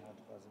achieve?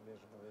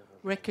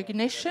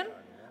 Recognition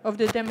of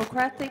the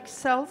democratic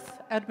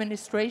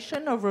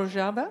self-administration of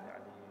Rojava,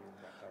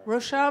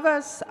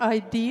 Rojava's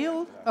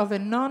ideal of a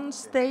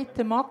non-state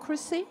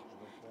democracy,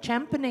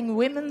 championing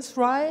women's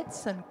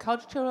rights and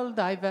cultural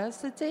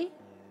diversity,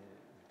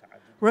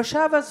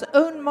 Rojava's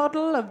own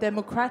model of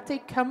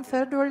democratic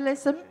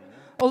confederalism,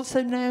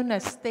 also known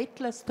as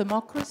stateless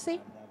democracy.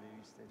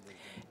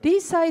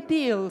 These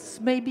ideals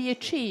may be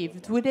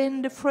achieved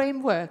within the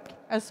framework,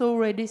 as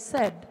already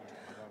said,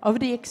 of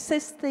the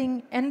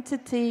existing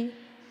entity,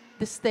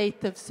 the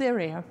State of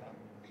Syria.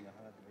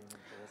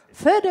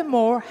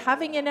 Furthermore,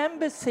 having an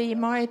embassy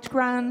might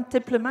grant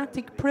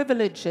diplomatic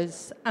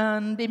privileges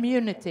and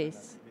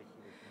immunities.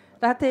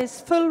 That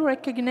is, full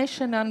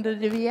recognition under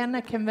the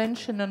Vienna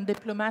Convention on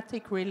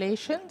Diplomatic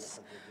Relations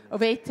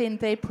of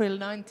 18th April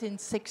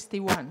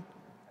 1961.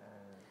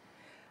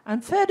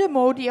 and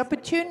furthermore, the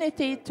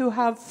opportunity to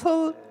have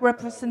full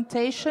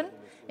representation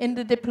in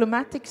the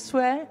diplomatic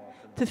sphere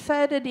to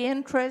further the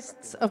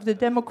interests of the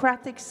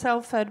democratic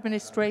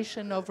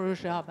self-administration of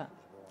Rojava.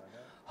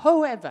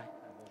 However,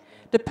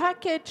 the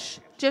package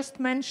just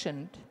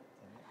mentioned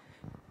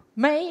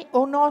may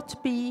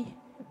not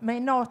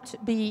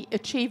be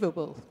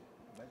achievable.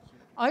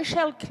 I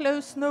shall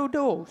close no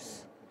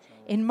doors.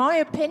 In my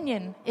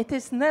opinion, it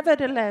is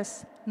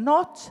nevertheless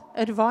not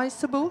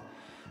advisable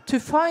to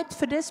fight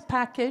for this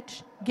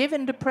package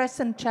given the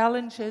present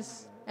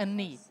challenges and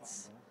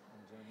needs.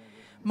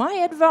 My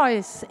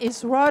advice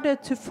is rather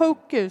to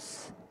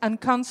focus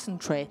and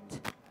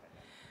concentrate.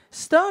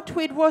 Start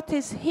with what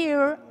is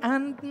here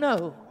and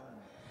now.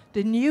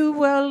 The New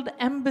World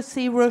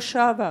Embassy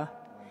Rojava,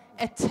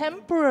 a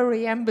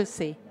temporary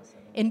embassy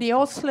in the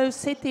Oslo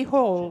City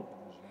Hall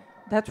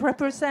that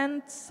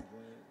represents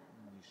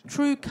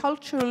through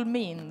cultural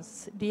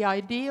means the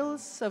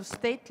ideals of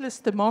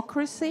stateless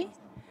democracy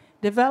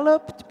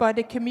developed by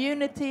the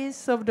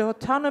communities of the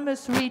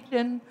autonomous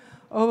region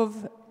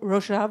of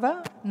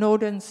Rojava,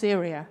 northern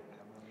Syria.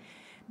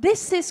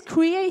 This is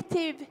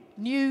creative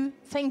new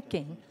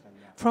thinking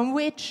from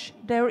which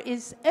there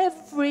is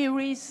every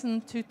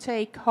reason to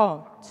take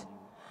heart.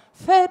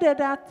 Further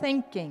that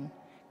thinking,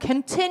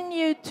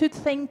 continue to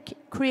think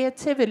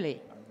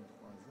creatively.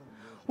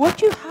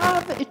 What you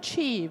have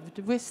achieved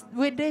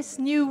with this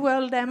New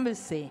World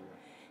Embassy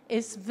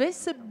is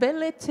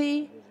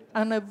visibility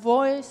and a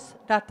voice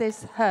that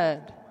is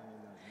heard.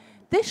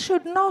 This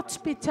should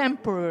not be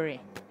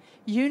temporary.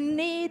 You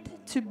need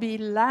to be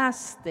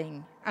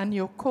lasting, and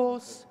your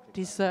cause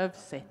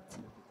deserves it.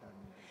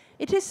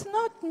 It is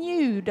not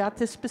new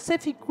that a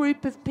specific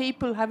group of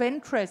people have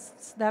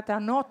interests that are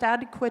not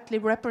adequately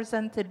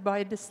represented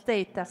by the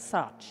state as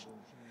such.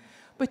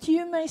 But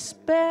you may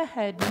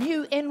spearhead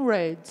new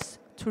inroads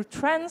to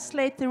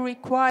translate the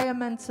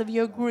requirements of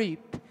your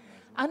group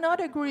and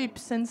other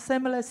groups in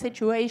similar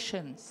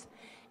situations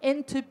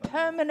into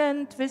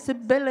permanent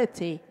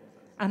visibility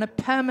and a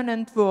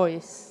permanent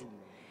voice.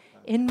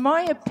 In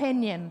my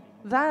opinion,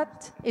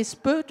 that is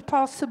both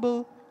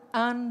possible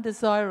and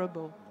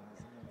desirable.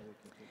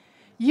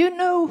 You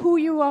know who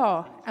you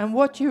are and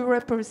what you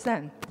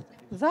represent.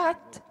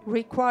 That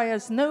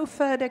requires no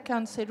further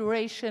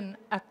consideration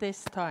at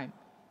this time.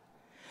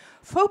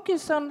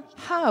 Focus on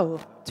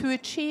how to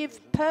achieve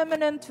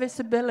permanent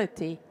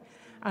visibility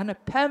and a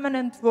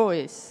permanent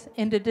voice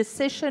in the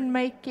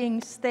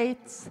decision-making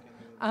states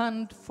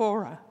and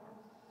fora.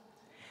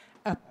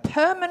 A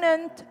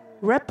permanent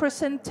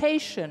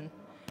representation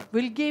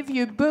will give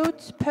you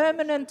both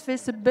permanent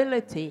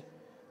visibility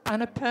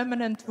and a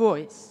permanent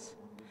voice.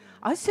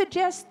 I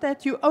suggest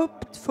that you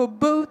opt for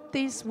both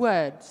these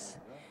words.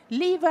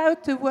 Leave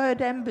out the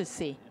word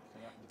embassy.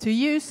 To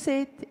use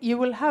it, you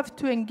will have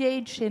to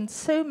engage in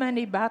so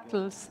many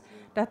battles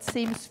that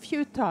seems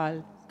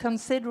futile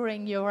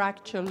considering your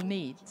actual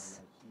needs.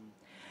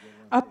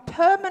 A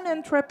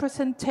permanent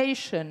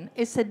representation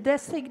is a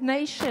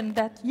designation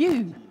that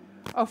you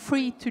are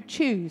free to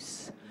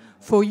choose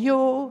for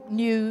your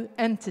new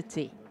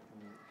entity.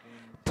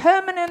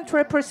 Permanent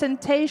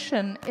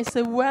representation is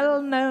a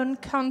well-known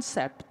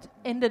concept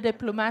in the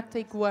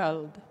diplomatic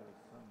world.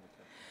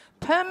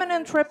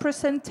 Permanent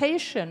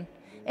representation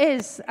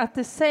is at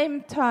the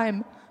same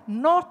time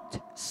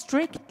not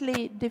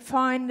strictly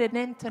defined in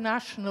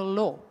international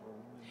law,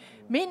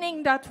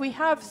 meaning that we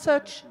have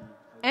such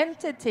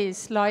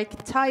entities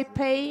like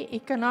Taipei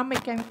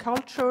Economic and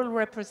Cultural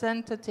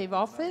Representative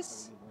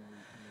Office,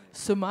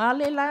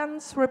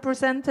 Somaliland's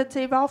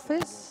Representative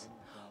Office,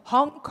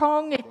 Hong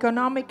Kong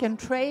Economic and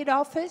Trade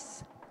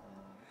Office.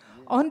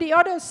 On the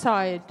other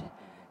side,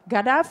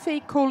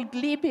 Gaddafi called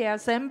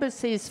Libya's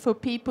embassies for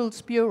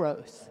people's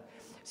bureaus.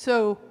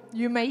 So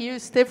you may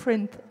use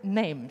different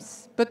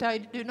names, but I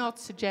do not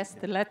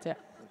suggest the latter.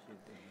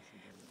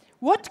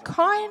 What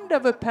kind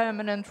of a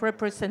permanent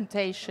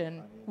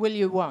representation will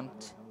you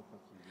want?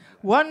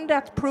 One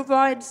that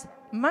provides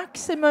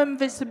maximum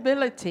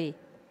visibility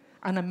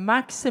and a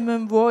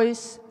maximum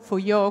voice for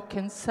your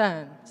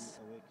concerns.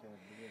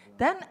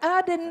 Then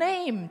add a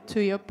name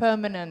to your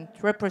permanent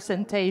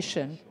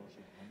representation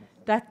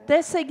that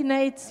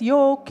designates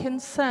your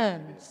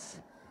concerns,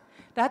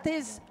 that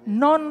is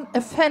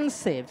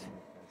non-offensive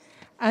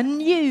and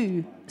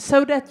new,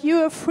 so that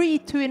you are free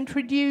to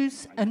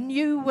introduce a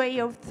new way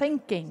of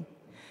thinking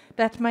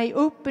that may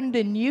open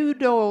the new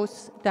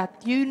doors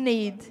that you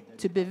need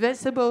to be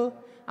visible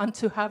and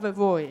to have a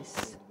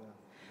voice.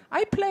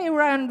 I play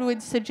around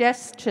with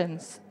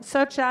suggestions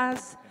such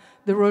as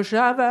the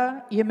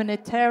Rojava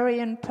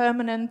Humanitarian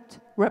Permanent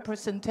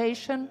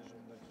Representation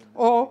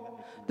or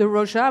the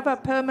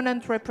Rojava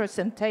Permanent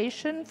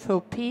Representation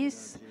for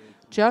Peace,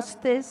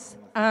 Justice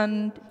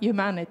and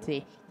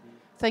Humanity.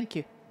 Thank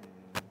you.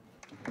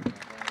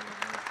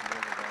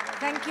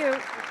 Thank you.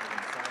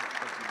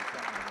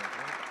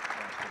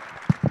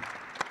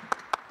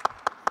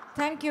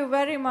 Thank you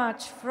very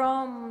much.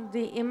 From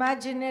the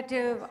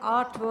imaginative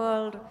art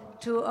world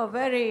to a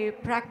very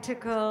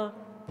practical,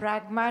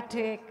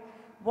 pragmatic,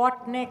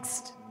 what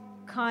next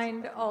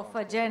kind of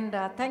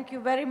agenda. Thank you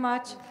very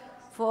much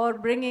for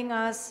bringing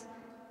us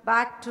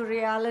back to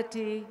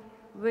reality,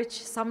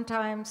 which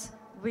sometimes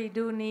we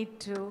do need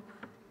to,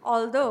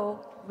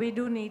 although we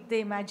do need the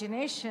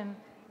imagination,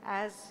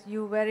 as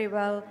you very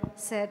well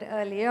said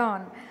early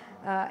on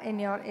in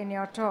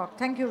your talk.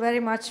 Thank you very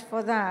much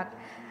for that.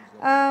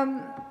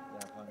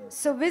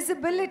 So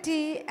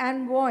visibility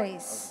and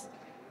voice,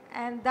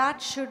 and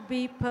that should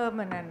be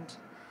permanent.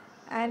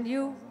 And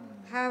you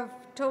have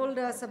told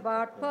us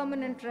about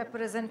permanent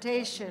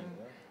representation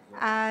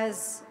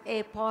as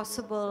a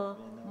possible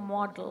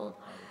model.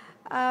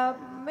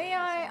 May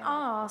I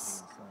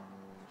ask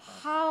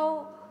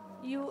how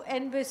you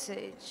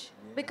envisage,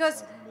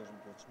 because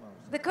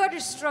the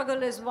Kurdish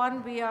struggle is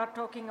one we are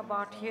talking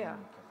about here,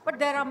 but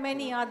there are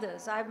many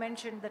others. I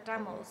mentioned the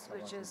Tamils,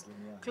 which is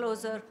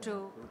closer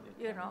to,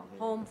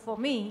 home for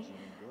me,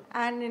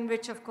 and in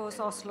which, of course,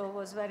 Oslo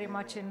was very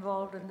much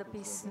involved in the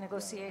peace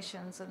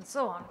negotiations and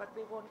so on, but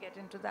we won't get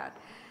into that.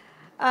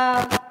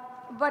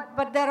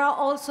 But there are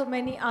also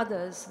many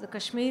others. The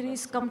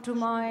Kashmiris come to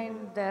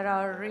mind. There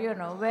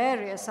are,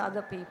 various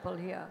other people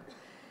here.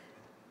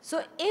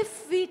 So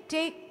if we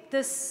take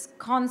this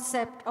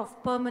concept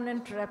of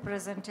permanent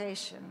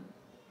representation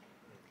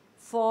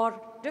for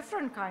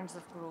different kinds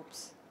of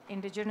groups,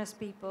 indigenous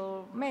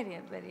people, many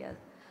others,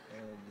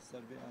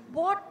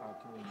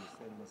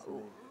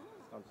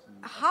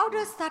 how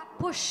does that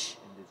push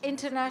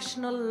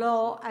international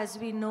law as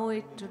we know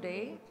it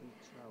today?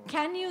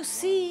 Can you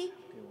see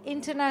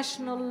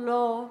international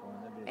law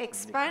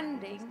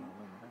expanding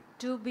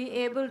to be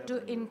able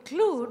to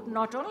include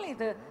not only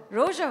the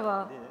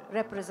Rojava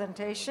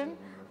representation,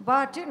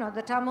 but,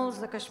 the Tamils,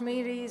 the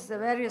Kashmiris, the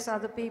various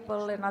other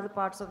people in other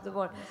parts of the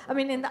world? I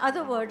mean, in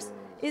other words,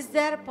 is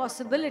there a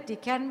possibility,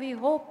 can we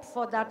hope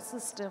for that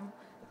system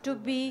to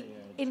be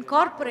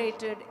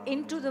incorporated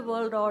into the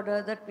world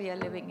order that we are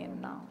living in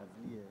now?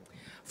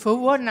 For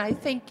one, I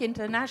think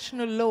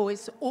international law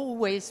is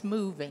always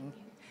moving.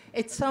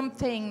 It's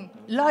something,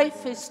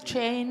 life is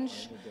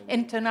change,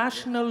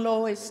 international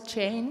law is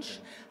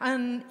change,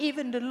 and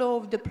even the law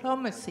of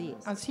diplomacy,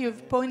 as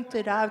you've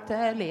pointed out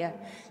earlier,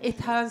 it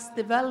has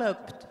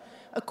developed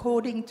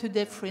according to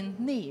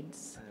different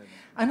needs.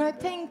 And I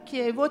think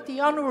what the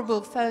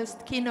honorable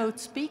first keynote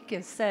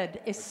speaker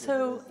said is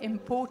so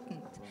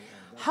important.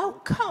 How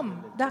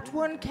come that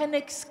one can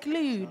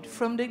exclude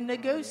from the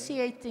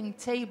negotiating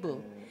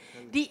table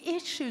the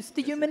issues,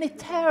 the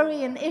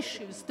humanitarian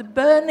issues, the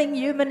burning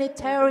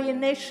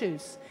humanitarian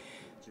issues,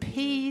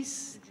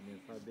 peace,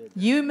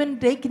 human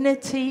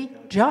dignity,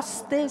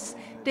 justice,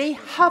 they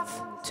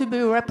have to be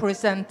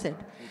represented.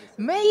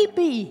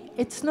 Maybe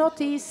it's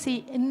not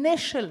easy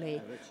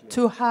initially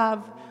to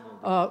have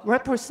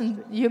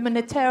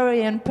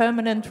humanitarian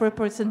permanent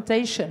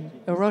representation,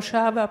 a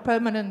Rojava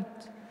permanent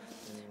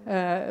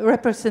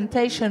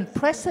representation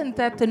present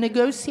at the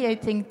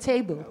negotiating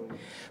table.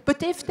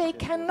 But if they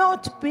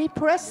cannot be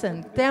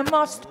present, there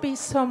must be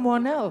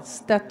someone else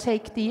that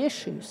take the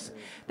issues.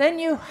 Then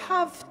you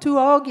have to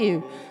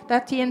argue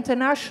that the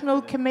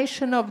International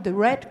Commission of the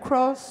Red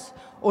Cross,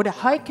 or the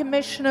High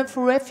Commissioner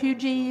for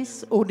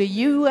Refugees, or the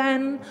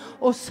UN,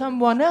 or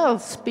someone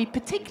else be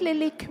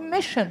particularly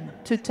commissioned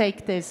to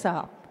take this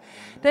up.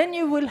 Then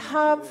you will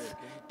have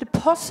the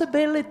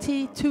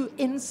possibility to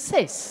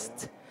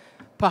insist,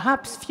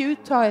 perhaps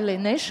futile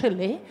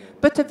initially,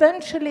 but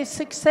eventually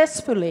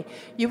successfully.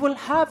 You will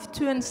have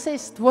to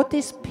insist what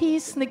is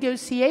peace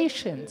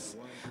negotiations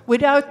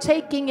without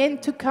taking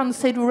into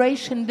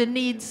consideration the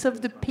needs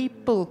of the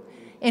people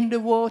in the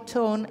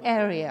war-torn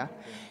area.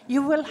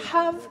 You will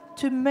have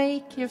to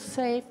make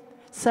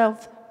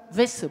yourself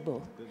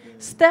visible,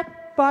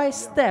 step by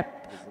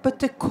step, but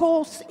the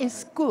cause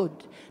is good.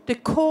 The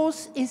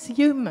cause is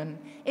human.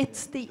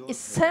 It's the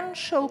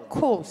essential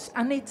cause,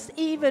 and it's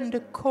even the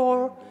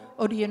core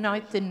of the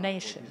United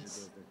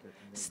Nations.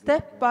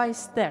 Step by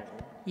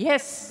step,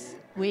 yes,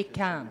 we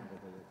can.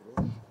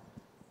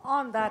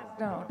 On that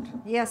note,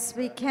 yes,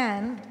 we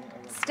can,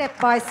 step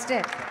by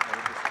step.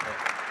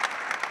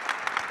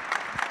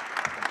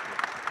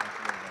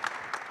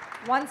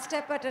 One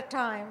step at a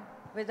time,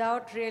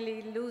 without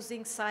really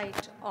losing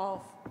sight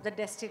of the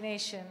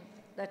destination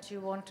that you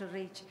want to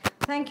reach.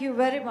 Thank you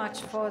very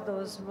much for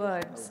those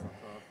words.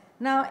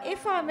 Now,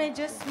 if I may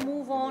just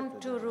move on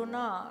to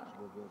Runar.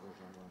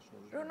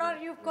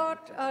 Runar, you've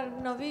got a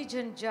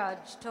Norwegian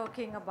judge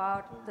talking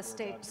about the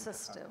state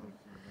system.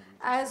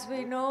 As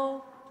we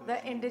know,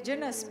 the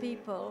indigenous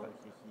people,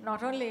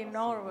 not only in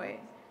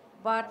Norway,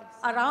 but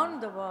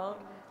around the world,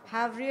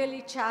 have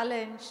really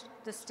challenged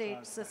the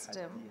state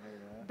system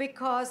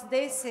because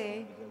they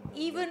say,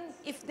 even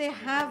if they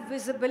have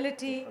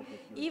visibility,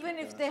 even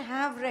if they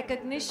have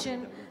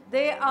recognition,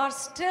 they are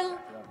still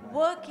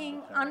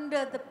working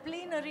under the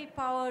plenary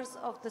powers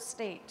of the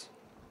state.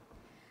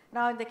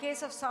 Now, in the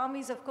case of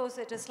Samis, of course,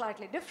 it is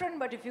slightly different,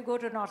 but if you go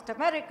to North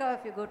America,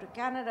 if you go to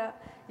Canada,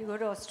 you go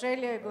to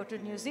Australia, you go to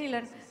New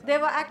Zealand, they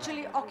were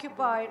actually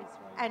occupied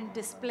and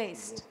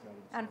displaced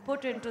and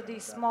put into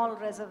these small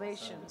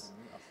reservations.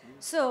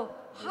 So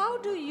how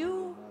do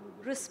you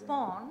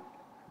respond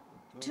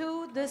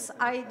to this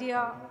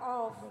idea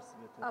of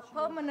a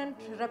permanent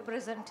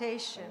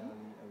representation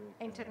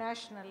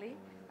internationally,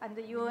 and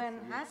the UN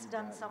has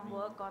done some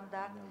work on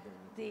that,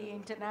 the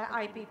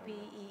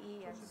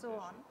IPPEE and so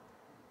on.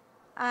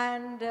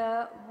 And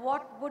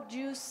what would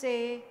you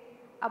say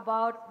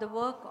about the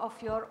work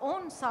of your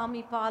own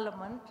Sami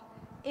parliament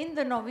in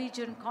the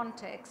Norwegian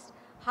context?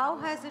 How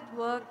has it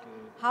worked?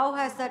 How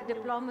has that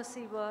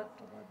diplomacy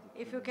worked?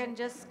 If you can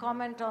just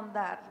comment on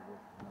that.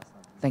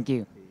 Thank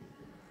you.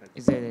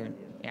 Is it,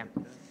 yeah.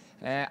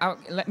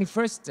 Let me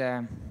first.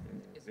 Yeah,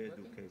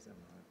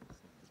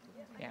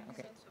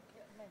 okay.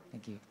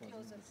 Thank you.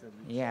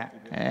 Yeah.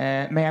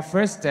 May I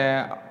first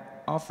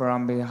offer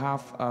on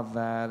behalf of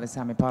the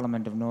Sami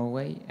Parliament of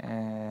Norway,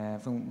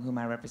 whom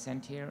I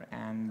represent here,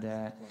 and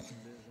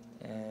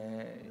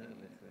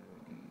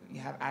you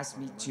have asked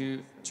me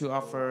to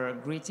offer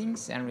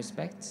greetings and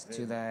respect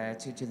to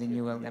the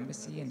New World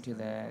Embassy and to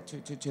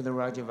the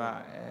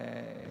Rojava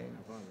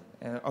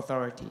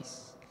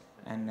authorities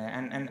and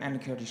the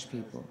Kurdish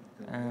people.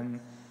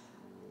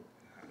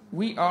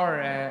 We are,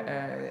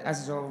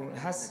 as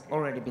has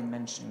already been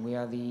mentioned, we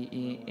are the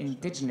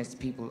indigenous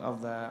people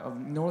of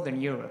Northern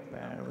Europe.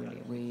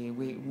 Really,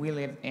 we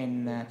live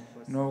in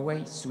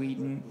Norway,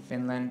 Sweden,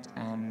 Finland,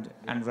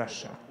 and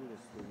Russia.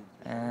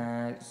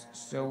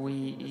 So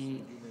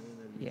we.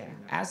 Yeah,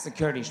 as the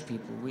Kurdish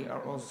people, we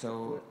are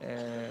also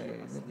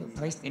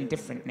placed in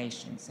different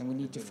nations, and we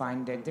need to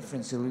find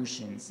different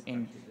solutions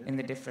in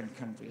the different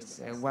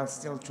countries, while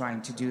still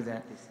trying to do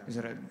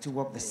to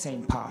walk the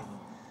same path.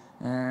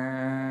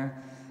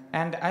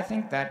 And I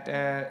think that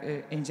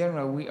in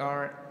general we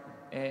are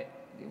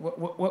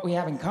what we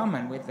have in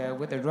common with the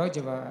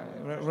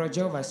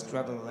Rojava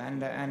struggle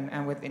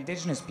and with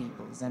indigenous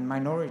peoples and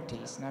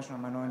minorities, national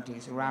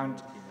minorities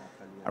around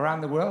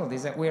the world,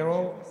 is that we are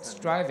all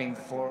striving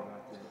for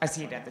a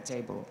seat at the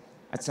table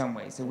at some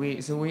way. So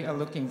we are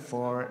looking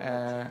for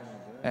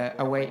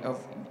a way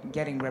of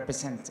getting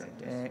represented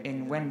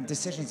in when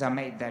decisions are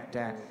made that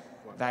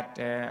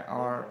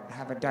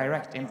have a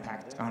direct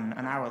impact on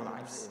our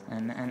lives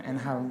and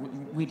how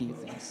we do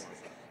things.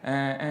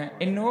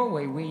 In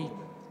Norway,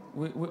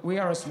 we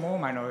are a small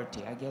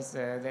minority. I guess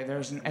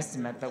there's an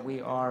estimate that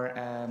we are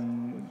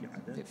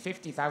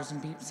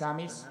 50,000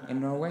 Samis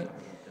in Norway.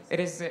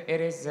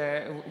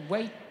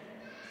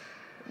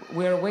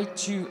 We're way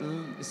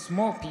too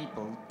small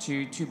people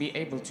to be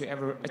able to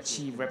ever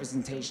achieve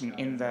representation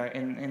in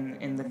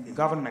the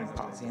government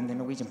policy, in the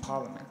Norwegian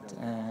parliament.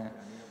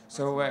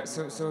 So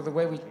the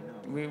way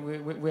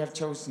we have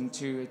chosen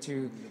to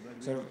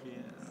sort of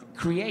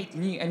create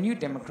a new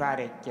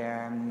democratic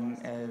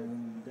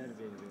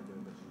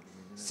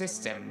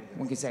system,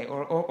 we could say,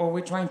 or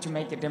we're trying to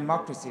make a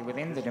democracy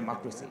within the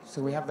democracy.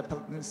 So we have the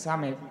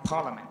Sami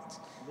parliament,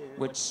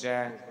 which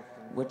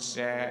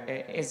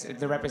is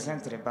the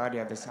representative body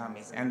of the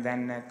Samis, and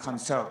then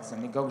consults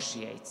and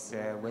negotiates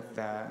with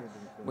the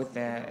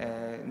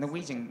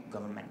Norwegian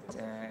government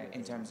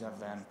in terms of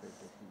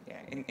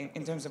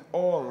in terms of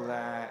all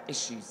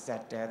issues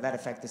that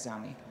affect the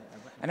Sami.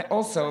 And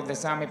also the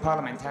Sami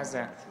parliament has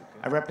a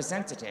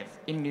representative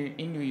in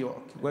New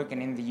York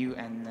working in the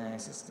UN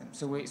system.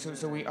 So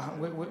we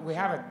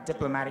have a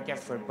diplomatic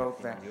effort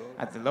both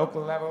at the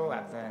local level,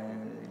 at the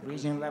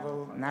regional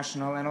level,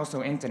 national, and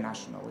also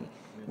internationally,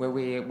 where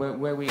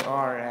we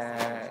are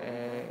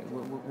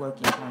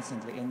working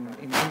constantly in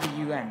the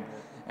UN,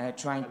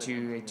 trying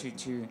to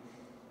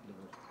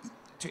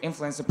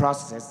influence the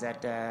processes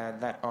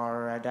that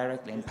are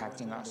directly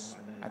impacting us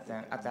at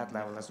that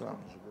level as well.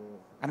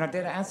 I don't know,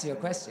 did I answer your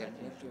question?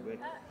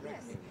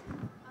 Yes.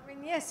 I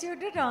mean, yes, you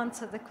did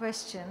answer the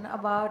question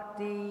about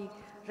the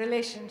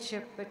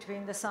relationship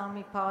between the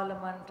Sami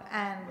parliament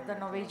and the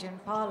Norwegian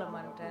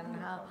parliament, and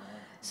how.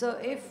 So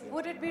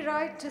would it be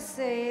right to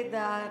say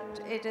that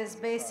it is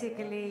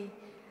basically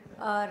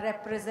a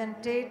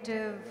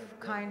representative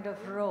kind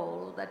of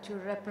role, that you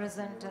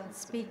represent and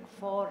speak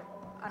for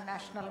a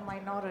national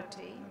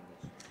minority?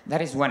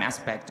 That is one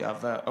aspect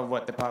of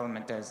what the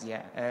parliament does,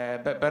 yeah.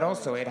 But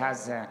also it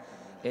has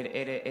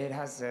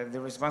the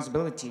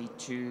responsibility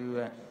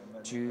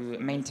to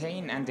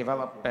maintain and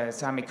develop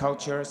Sami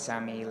culture,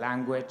 Sami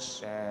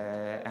language,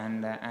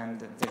 and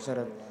the sort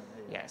of,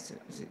 yes.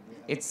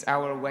 It's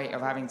our way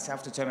of having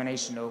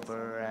self-determination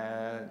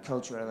over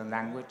cultural and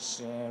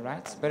language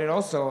rights, but it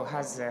also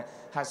has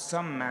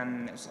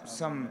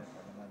some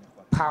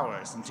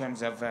powers in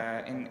terms of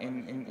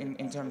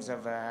in terms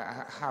of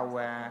how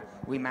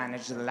we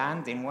manage the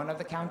land in one of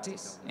the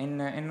counties in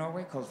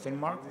Norway called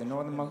Finnmark, the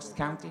northernmost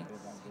county,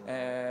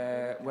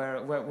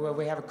 where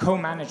we have a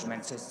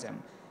co-management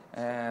system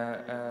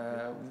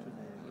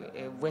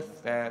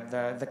with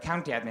the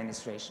county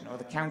administration or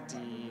the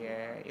county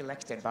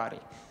elected body.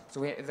 So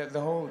the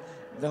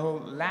whole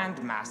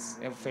land mass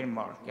of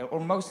Finnmark, or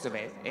most of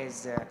it,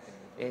 is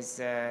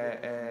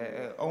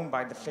owned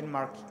by the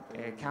Finnmark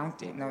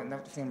county. No,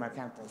 not the Finnmark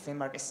county. The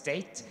Finnmark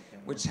estate,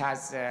 which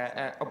has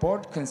a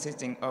board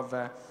consisting of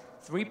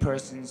 3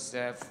 persons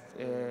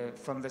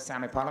from the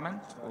Sami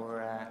parliament,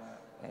 or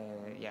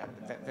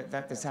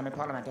that the Sami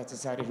parliament has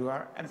decided who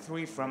are, and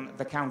 3 from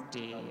the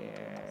county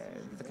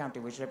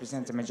which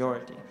represents the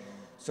majority.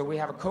 So we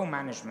have a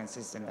co-management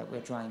system that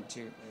we're trying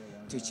to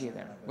achieve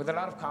there, with a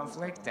lot of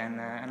conflict and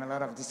a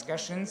lot of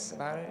discussions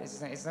about it.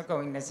 It's not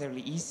going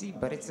necessarily easy,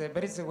 but it's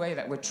a way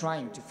that we're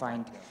trying to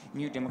find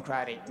new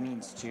democratic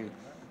means to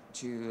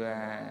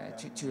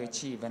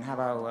achieve and have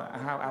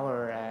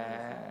our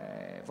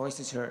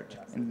voices heard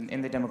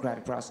in the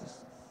democratic process.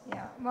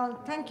 Yeah, well,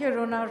 thank you,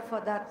 Runar, for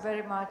that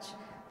very much,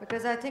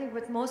 because I think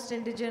with most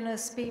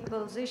indigenous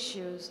people's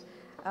issues,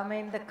 I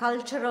mean, the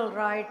cultural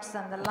rights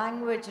and the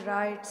language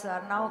rights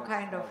are now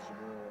kind of,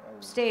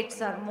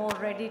 states are more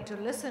ready to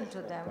listen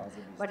to them,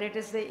 but it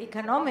is the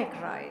economic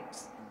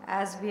rights,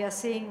 as we are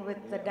seeing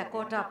with the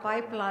Dakota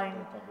pipeline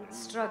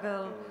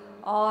struggle,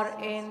 or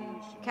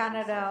in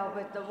Canada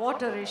with the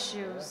water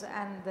issues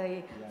and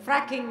the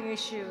fracking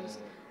issues.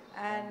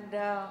 And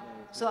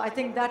so I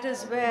think that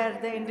is where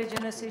the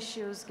indigenous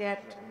issues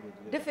get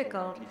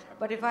difficult.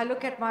 But if I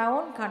look at my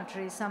own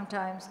country,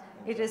 sometimes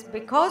it is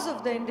because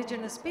of the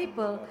indigenous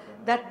people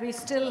that we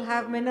still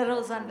have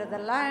minerals under the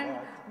land,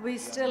 we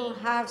still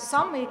have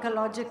some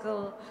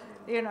ecological,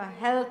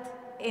 health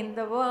in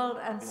the world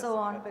and so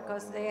on,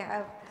 because they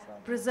have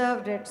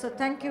preserved it. So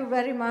thank you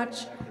very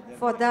much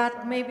for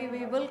that. Maybe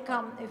we will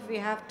come, if we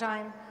have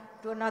time,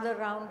 to another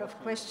round of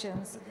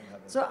questions.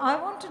 So I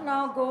want to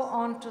now go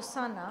on to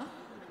Sana.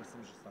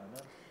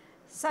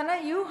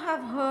 Sana, you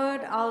have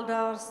heard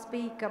Aldar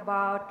speak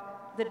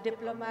about the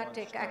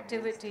diplomatic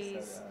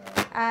activities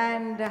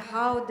and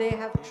how they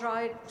have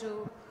tried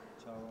to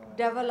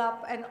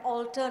develop an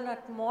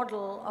alternate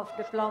model of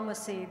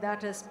diplomacy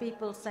that is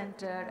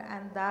people-centered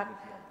and that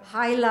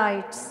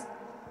highlights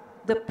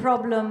the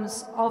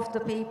problems of the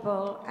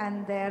people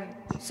and their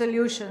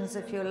solutions,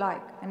 if you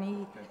like. And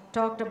he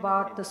talked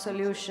about the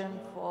solution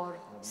for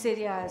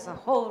Syria as a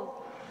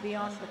whole,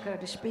 beyond the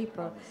Kurdish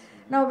people.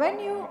 Now, when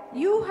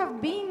you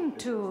have been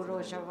to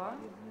Rojava,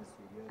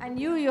 and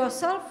you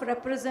yourself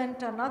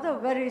represent another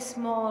very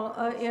small,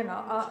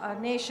 a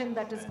nation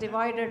that is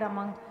divided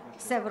among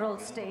several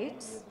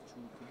states,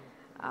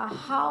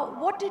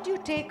 what did you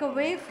take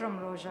away from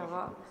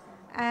Rojava,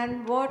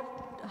 and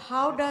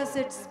how does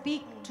it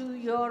speak to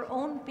your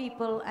own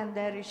people and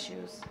their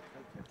issues?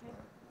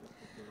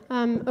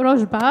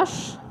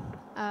 Rojbash,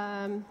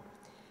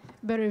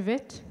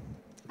 Berivit,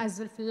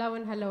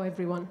 Azulfillawan, hello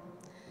everyone.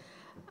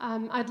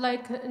 I'd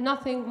like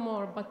nothing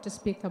more but to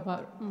speak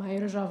about my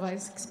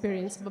Rojava's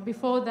experience. But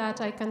before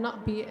that, I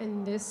cannot be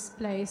in this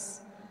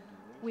place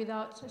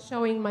without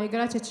showing my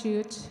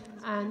gratitude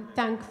and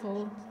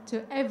thankful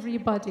to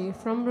everybody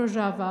from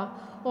Rojava,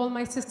 all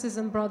my sisters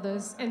and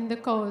brothers in the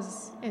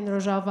cause in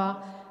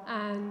Rojava,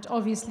 and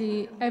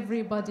obviously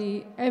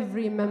everybody,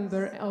 every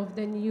member of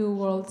the New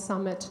World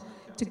Summit,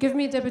 to give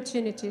me the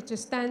opportunity to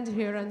stand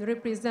here and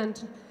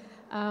represent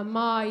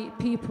my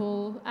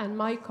people and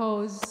my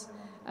cause,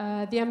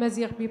 the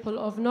Amazigh people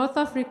of North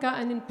Africa,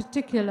 and in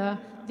particular,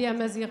 the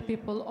Amazigh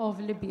people of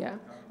Libya.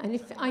 And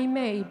if I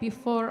may,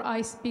 before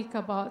I speak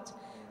about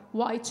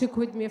what I took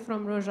with me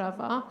from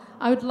Rojava,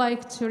 I would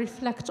like to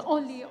reflect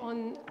only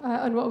on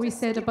what we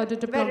said about the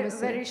diplomacy.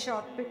 Very, very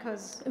short,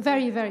 because...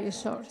 Very, very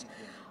short.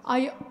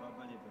 I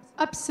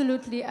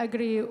absolutely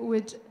agree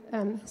with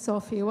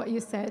Sophie, what you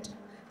said,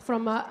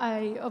 from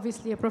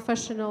obviously a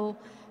professional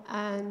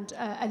and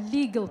a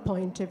legal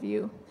point of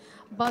view.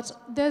 But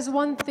there's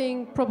one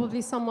thing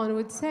probably someone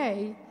would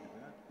say,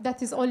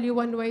 that is only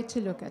one way to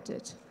look at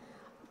it.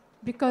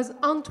 Because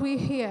aren't we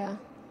here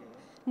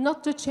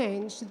not to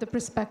change the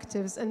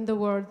perspectives and the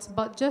words,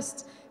 but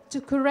just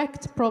to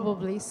correct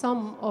probably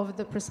some of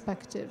the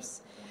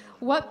perspectives?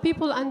 What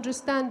people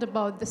understand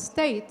about the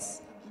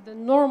states, the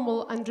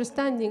normal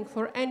understanding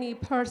for any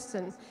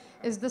person,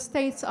 is the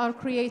states are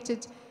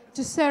created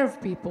to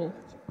serve people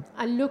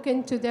and look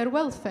into their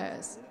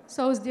welfares.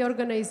 So is the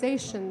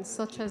organizations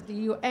such as the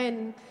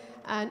UN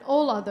and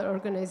all other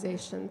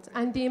organizations.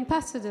 And the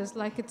ambassadors,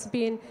 like it's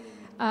been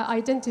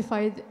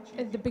identified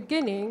at the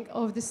beginning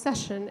of the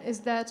session,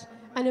 is that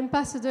an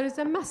ambassador is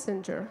a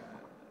messenger,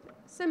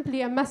 simply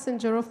a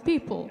messenger of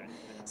people.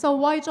 So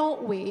why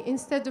don't we,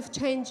 instead of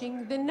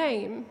changing the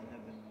name,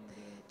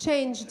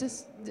 change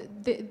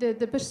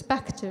the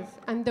perspective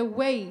and the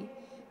way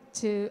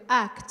to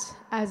act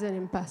as an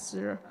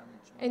ambassador?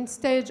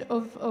 Instead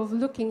of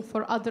looking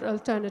for other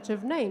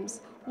alternative names,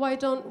 why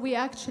don't we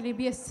actually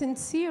be a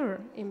sincere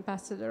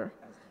ambassador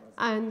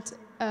and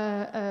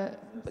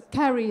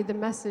carry the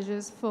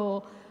messages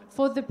for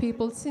the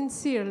people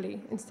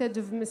sincerely instead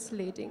of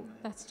misleading?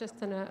 That's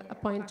just a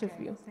point of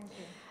view.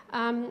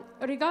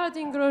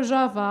 Regarding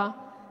Rojava,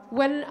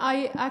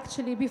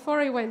 before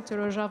I went to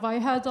Rojava, I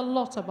heard a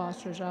lot about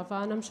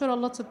Rojava, and I'm sure a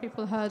lot of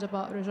people heard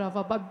about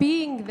Rojava, but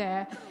being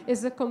there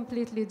is a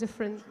completely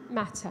different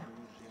matter.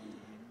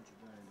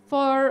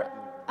 For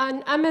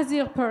an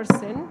Amazigh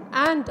person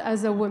and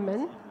as a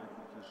woman,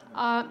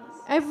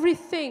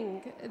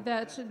 everything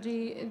that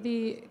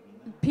the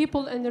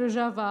people in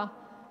Rojava,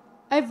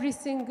 every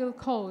single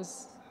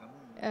cause,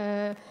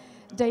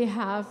 they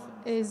have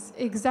is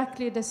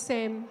exactly the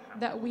same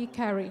that we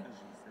carry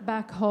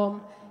back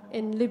home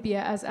in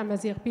Libya as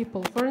Amazigh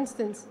people. For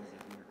instance,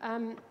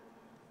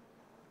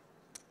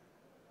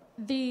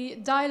 the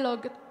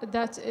dialogue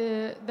that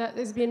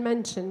is being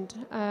mentioned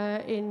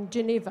in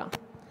Geneva.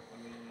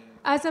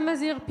 As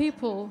Amazigh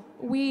people,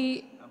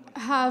 we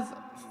have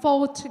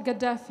fought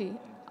Gaddafi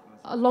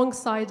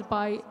alongside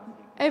by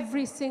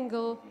every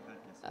single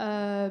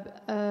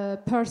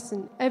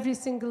person, every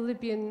single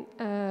Libyan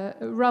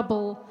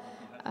rebel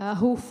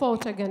who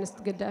fought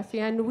against Gaddafi.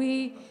 And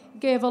we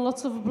gave a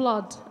lot of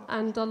blood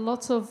and a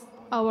lot of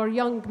our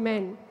young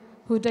men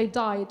who they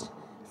died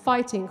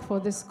fighting for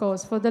this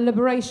cause, for the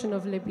liberation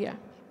of Libya.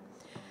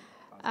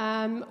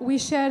 We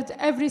shared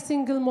every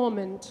single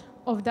moment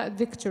of that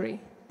victory.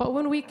 But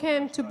when we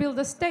came to build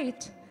a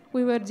state,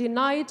 we were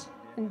denied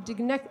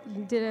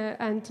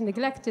and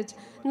neglected,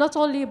 not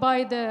only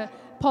by the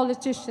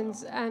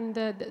politicians and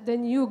the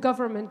new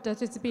government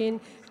that is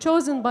being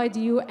chosen by the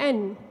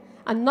UN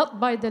and not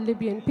by the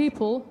Libyan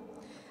people.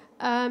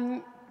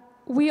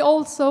 We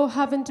also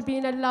haven't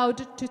been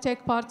allowed to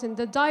take part in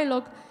the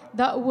dialogue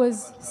that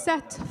was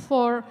set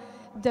for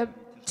the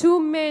two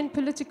main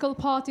political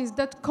parties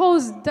that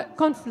caused the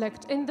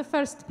conflict in the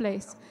first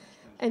place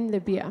in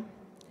Libya.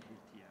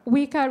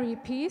 We carry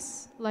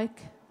peace, like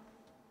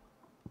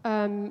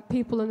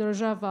people in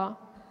Rojava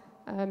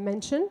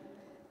mentioned.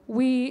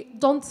 We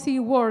don't see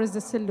war as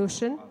a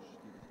solution.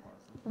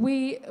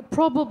 We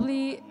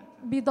probably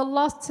be the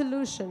last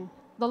solution.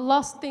 The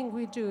last thing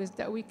we do is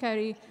that we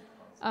carry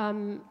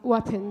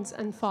weapons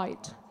and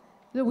fight.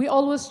 We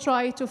always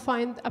try to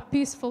find a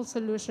peaceful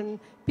solution,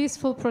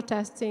 peaceful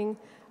protesting.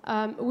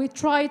 We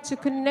try to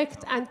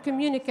connect and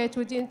communicate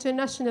with the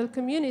international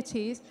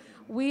communities.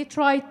 We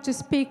tried to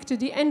speak to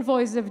the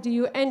envoys of the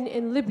UN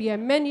in Libya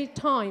many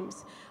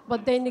times,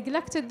 but they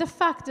neglected the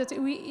fact that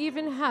we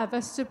even have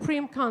a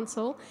Supreme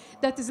Council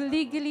that is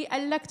legally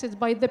elected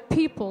by the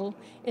people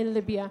in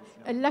Libya,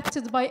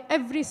 elected by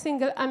every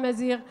single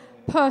Amazigh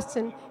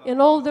person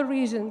in all the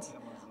regions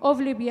of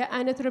Libya,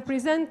 and it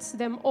represents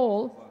them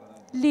all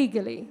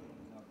legally.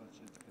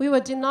 We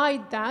were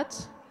denied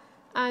that,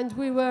 and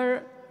we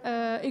were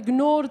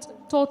ignored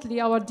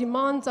totally our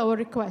demands, our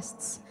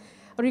requests.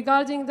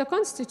 Regarding the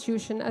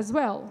constitution as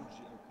well,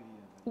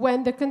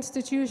 when the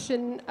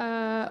constitution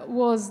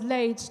was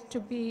laid to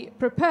be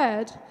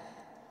prepared,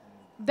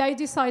 they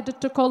decided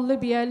to call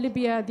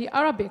Libya the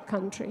Arabic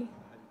country,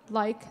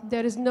 like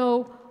there is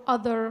no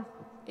other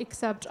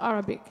except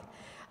Arabic.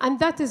 And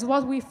that is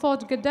what we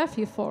fought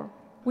Gaddafi for.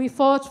 We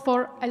fought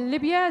for a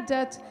Libya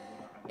that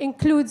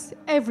includes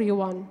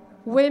everyone,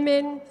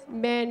 women,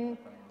 men,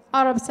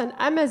 Arabs and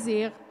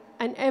Amazigh,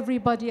 and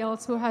everybody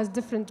else who has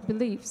different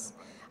beliefs.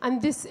 And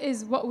this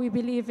is what we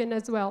believe in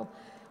as well.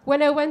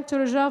 When I went to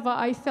Rojava,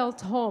 I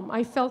felt home.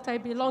 I felt I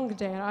belonged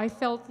there. I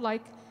felt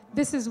like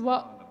this is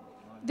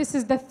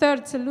the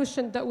third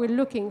solution that we're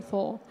looking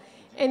for.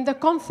 In the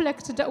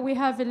conflict that we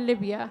have in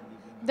Libya,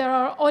 there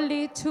are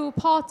only two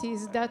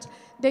parties that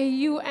the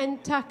UN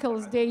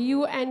tackles, the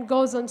UN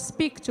goes and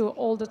speak to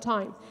all the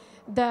time.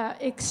 The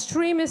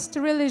extremist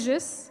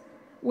religious,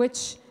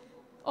 which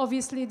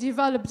obviously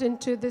developed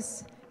into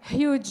this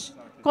huge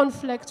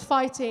conflict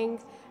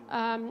fighting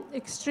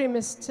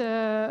extremist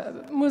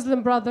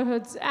Muslim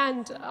brotherhoods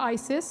and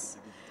ISIS.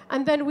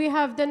 And then we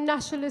have the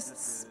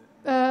nationalists,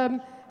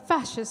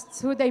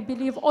 fascists, who they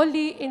believe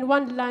only in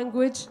one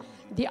language,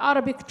 the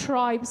Arabic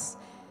tribes,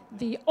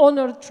 the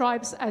honored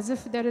tribes, as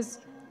if there is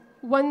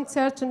one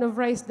certain of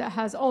race that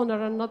has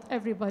honor and not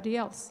everybody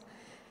else.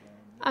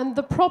 And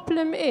the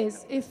problem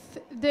is, if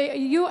the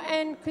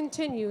UN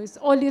continues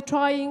only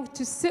trying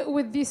to sit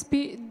with these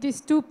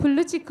two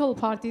political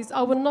parties,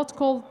 I will not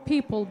call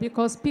people,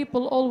 because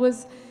people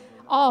always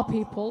are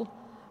people,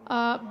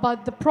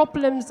 but the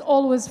problem's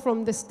always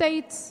from the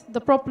states, the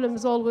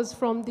problem's always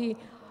from these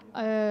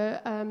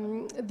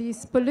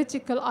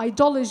political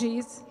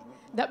ideologies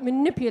that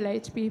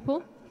manipulate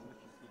people.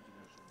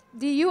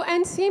 The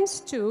UN seems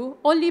to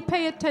only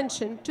pay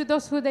attention to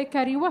those who they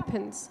carry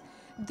weapons,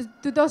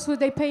 to those who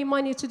they pay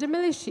money to the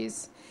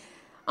militias.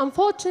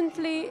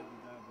 Unfortunately,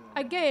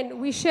 again,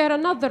 we share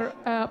another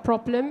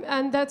problem,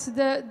 and that's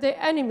the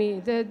enemy,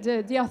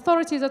 the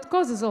authority that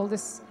causes all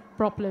these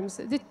problems,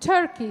 the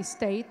Turkey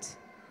state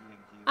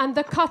and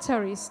the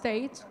Qatari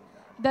state,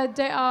 that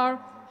they are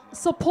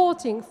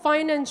supporting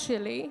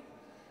financially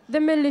the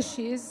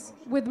militias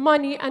with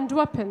money and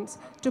weapons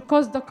to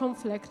cause the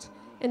conflict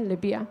in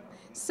Libya.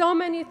 So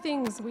many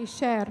things we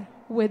share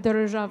with the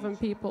Rojavan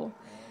people.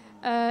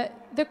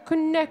 The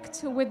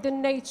connect with the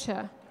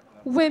nature,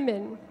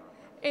 women,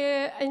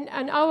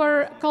 and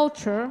our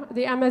culture,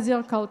 the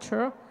Amazigh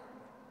culture.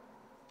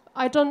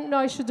 I don't know,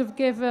 I should have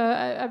given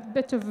a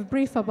bit of a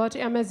brief about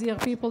the Amazigh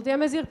people. The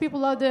Amazigh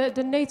people are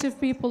the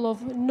native people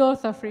of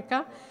North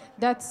Africa.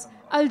 That's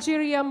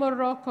Algeria,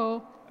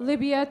 Morocco,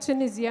 Libya,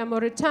 Tunisia,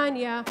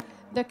 Mauritania,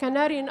 the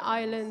Canarian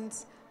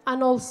Islands,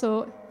 and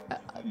also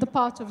the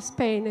part of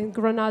Spain in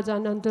Granada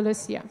and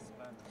Andalusia.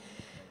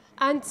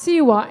 And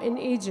Siwa in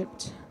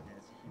Egypt.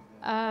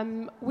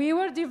 We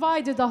were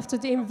divided after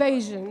the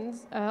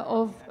invasions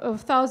of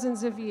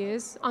thousands of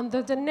years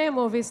under the name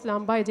of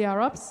Islam by the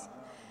Arabs.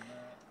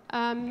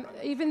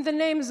 Even the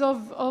names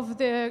of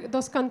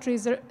those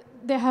countries,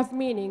 they have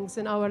meanings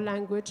in our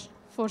language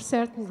for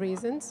certain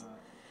reasons.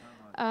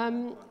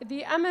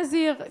 The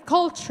Amazigh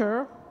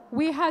culture,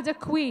 we had a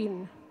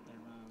queen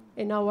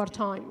in our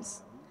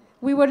times.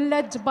 We were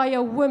led by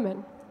a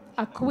woman,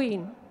 a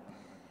queen.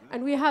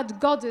 And we had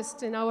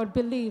goddess in our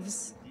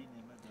beliefs,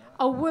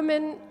 a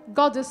woman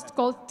goddess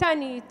called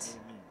Tanit,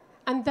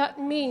 and that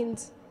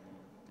means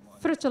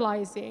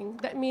fertilizing,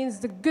 that means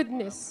the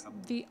goodness,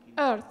 the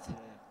earth.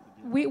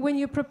 When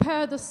you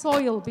prepare the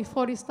soil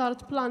before you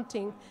start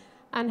planting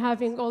and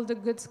having all the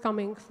goods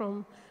coming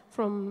from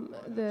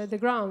the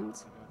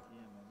ground.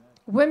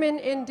 Women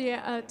in the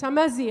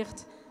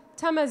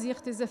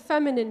Tamazight is a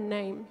feminine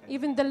name.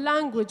 Even the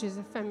language is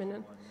a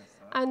feminine.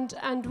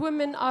 And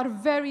women are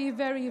very,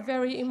 very,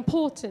 very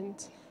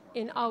important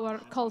in our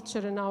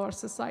culture, in our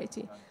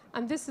society.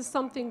 And this is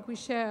something we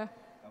share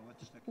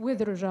with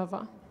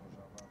Rojava.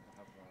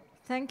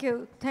 Thank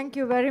you. Thank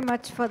you very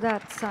much for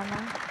that,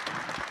 Sana.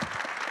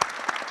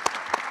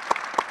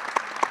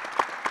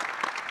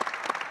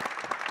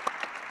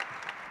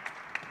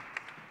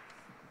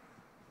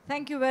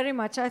 Thank you very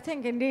much. I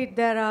think indeed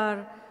there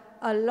are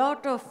a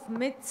lot of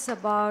myths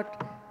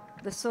about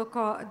the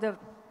so-called the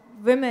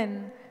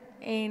women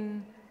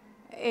in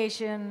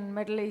Asian,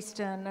 Middle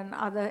Eastern, and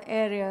other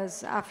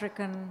areas,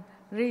 African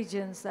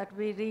regions that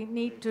we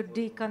need to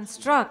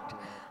deconstruct.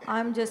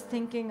 I'm just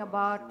thinking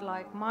about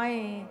like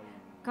my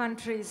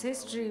country's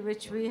history,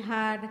 which we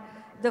had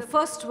the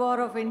first war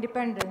of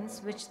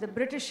independence, which the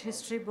British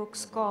history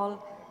books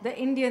call the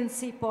Indian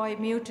Sepoy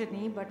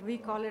Mutiny, but we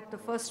call it the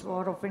first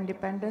war of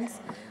independence,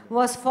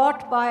 was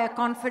fought by a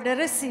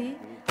confederacy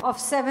of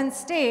 7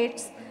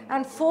 states,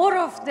 and 4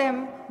 of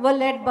them were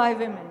led by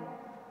women.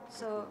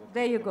 So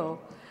there you go.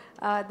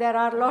 There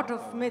are a lot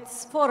of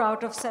myths, 4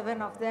 out of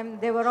 7 of them.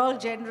 They were all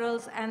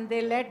generals, and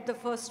they led the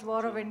first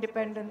war of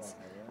independence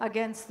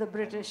against the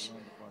British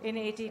in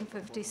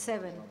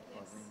 1857.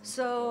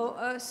 So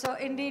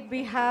indeed,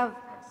 we have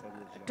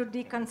to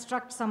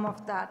deconstruct some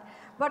of that.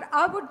 But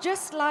I would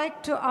just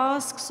like to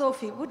ask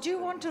Sophie, would you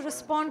want to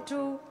respond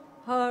to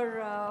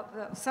her,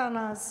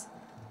 Sana's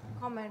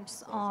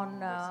comments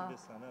on...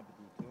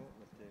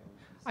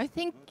 I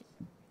think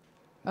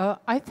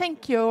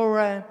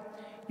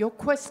your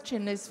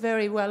question is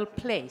very well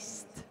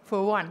placed,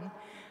 for one.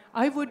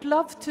 I would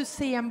love to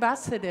see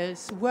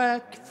ambassadors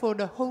work for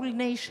the whole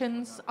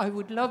nations. I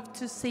would love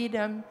to see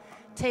them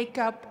take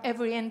up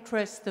every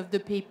interest of the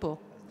people.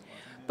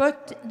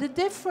 But the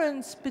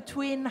difference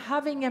between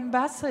having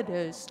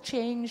ambassadors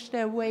change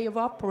their way of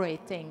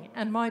operating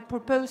and my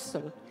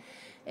proposal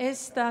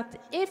is that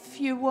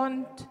if you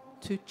want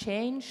to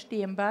change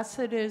the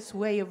ambassador's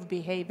way of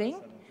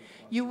behaving,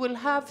 you will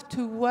have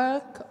to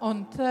work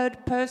on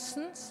third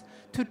persons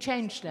to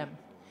change them.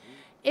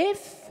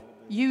 If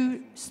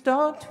you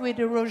start with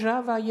a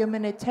Rojava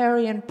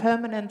humanitarian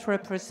permanent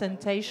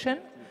representation,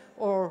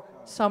 or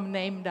some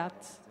name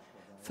that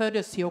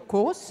furthers your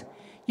cause,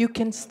 you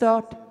can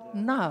start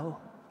now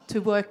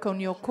to work on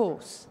your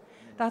cause.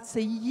 That's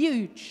a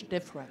huge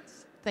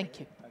difference.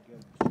 Thank you.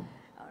 All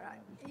right.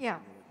 Yeah,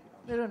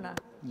 Viruna.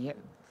 Yeah.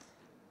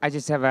 I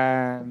just have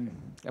a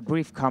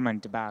brief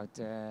comment about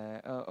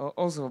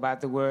also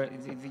about the word,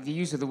 the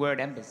use of the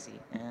word embassy.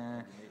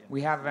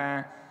 We have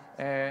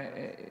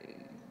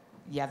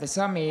the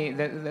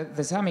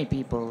Sami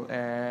people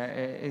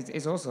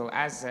is also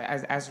as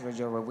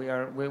Rojava.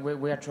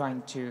 We are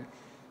trying to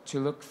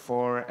look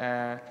for,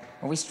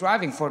 we're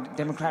striving for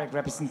democratic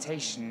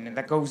representation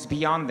that goes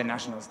beyond the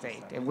national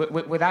state,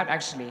 without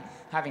actually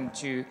having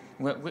to,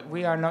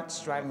 we are not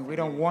striving, we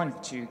don't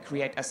want to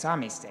create a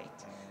Sami state,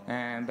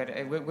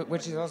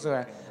 which is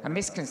also a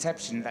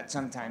misconception that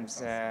sometimes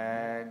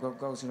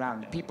goes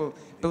around. People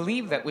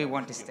believe that we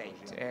want a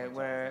state,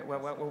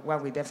 well,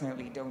 we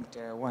definitely don't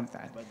want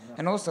that.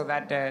 And also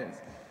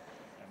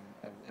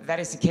that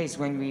is the case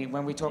when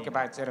we talk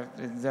about sort of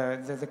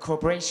the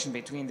cooperation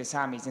between the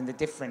Samis and the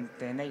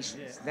different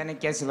nations. Then it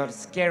gets a lot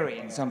scary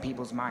in some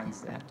people's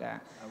minds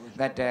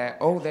that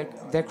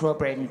they're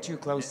cooperating too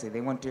closely.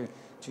 They want to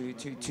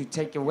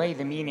take away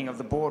the meaning of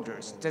the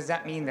borders. Does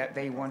that mean that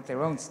they want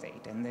their own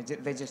state and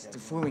they're just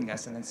fooling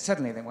us, and then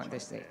suddenly they want their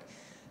state?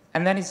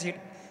 And then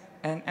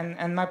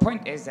and my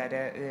point is that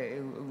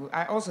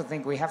I also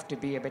think we have to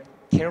be a bit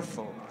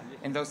careful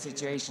in those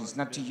situations,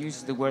 not to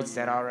use the words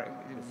that are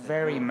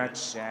very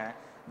much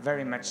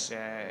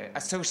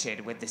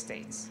associated with the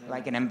states,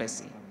 like an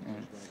embassy.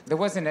 There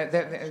wasn't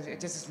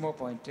just a small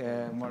point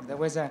more. There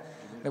was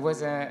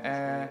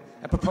a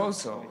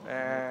proposal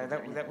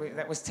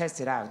that was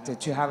tested out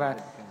to have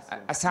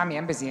a Sami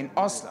embassy in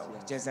Oslo,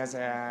 just as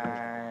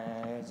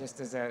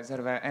a sort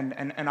of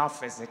an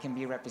office that can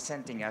be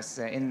representing us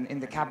in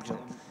the capital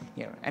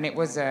here. And it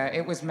was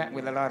met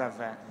with a lot of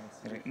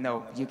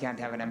no, you can't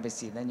have an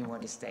embassy, then you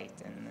want a state,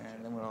 and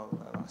then we're all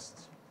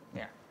lost.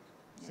 Yeah.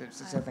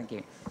 So thank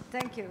you.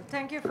 Thank you.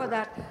 Thank you for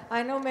that.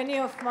 I know many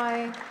of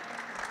my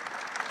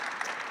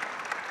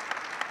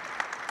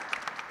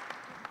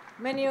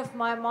many of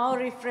my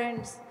Maori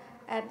friends,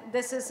 and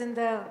this is in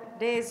the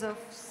days of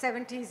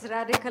 70s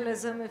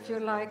radicalism, if you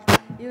like,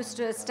 used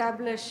to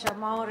establish a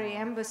Maori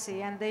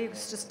embassy, and they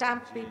used to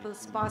stamp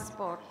people's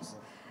passports,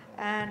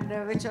 and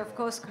which of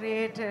course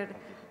created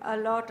a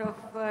lot of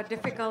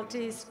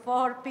difficulties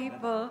for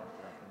people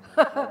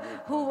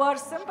who were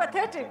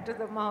sympathetic to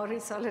the Maori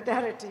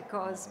solidarity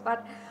cause.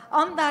 But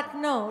on that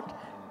note,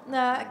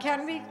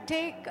 can we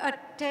take a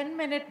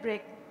 10-minute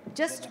break?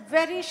 Just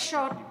very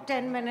short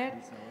 10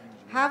 minutes,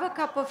 have a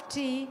cup of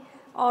tea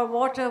or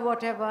water,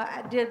 whatever.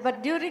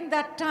 But during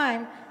that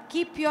time,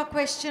 keep your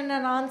question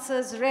and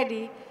answers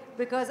ready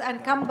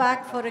and come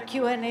back for a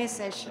Q&A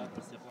session.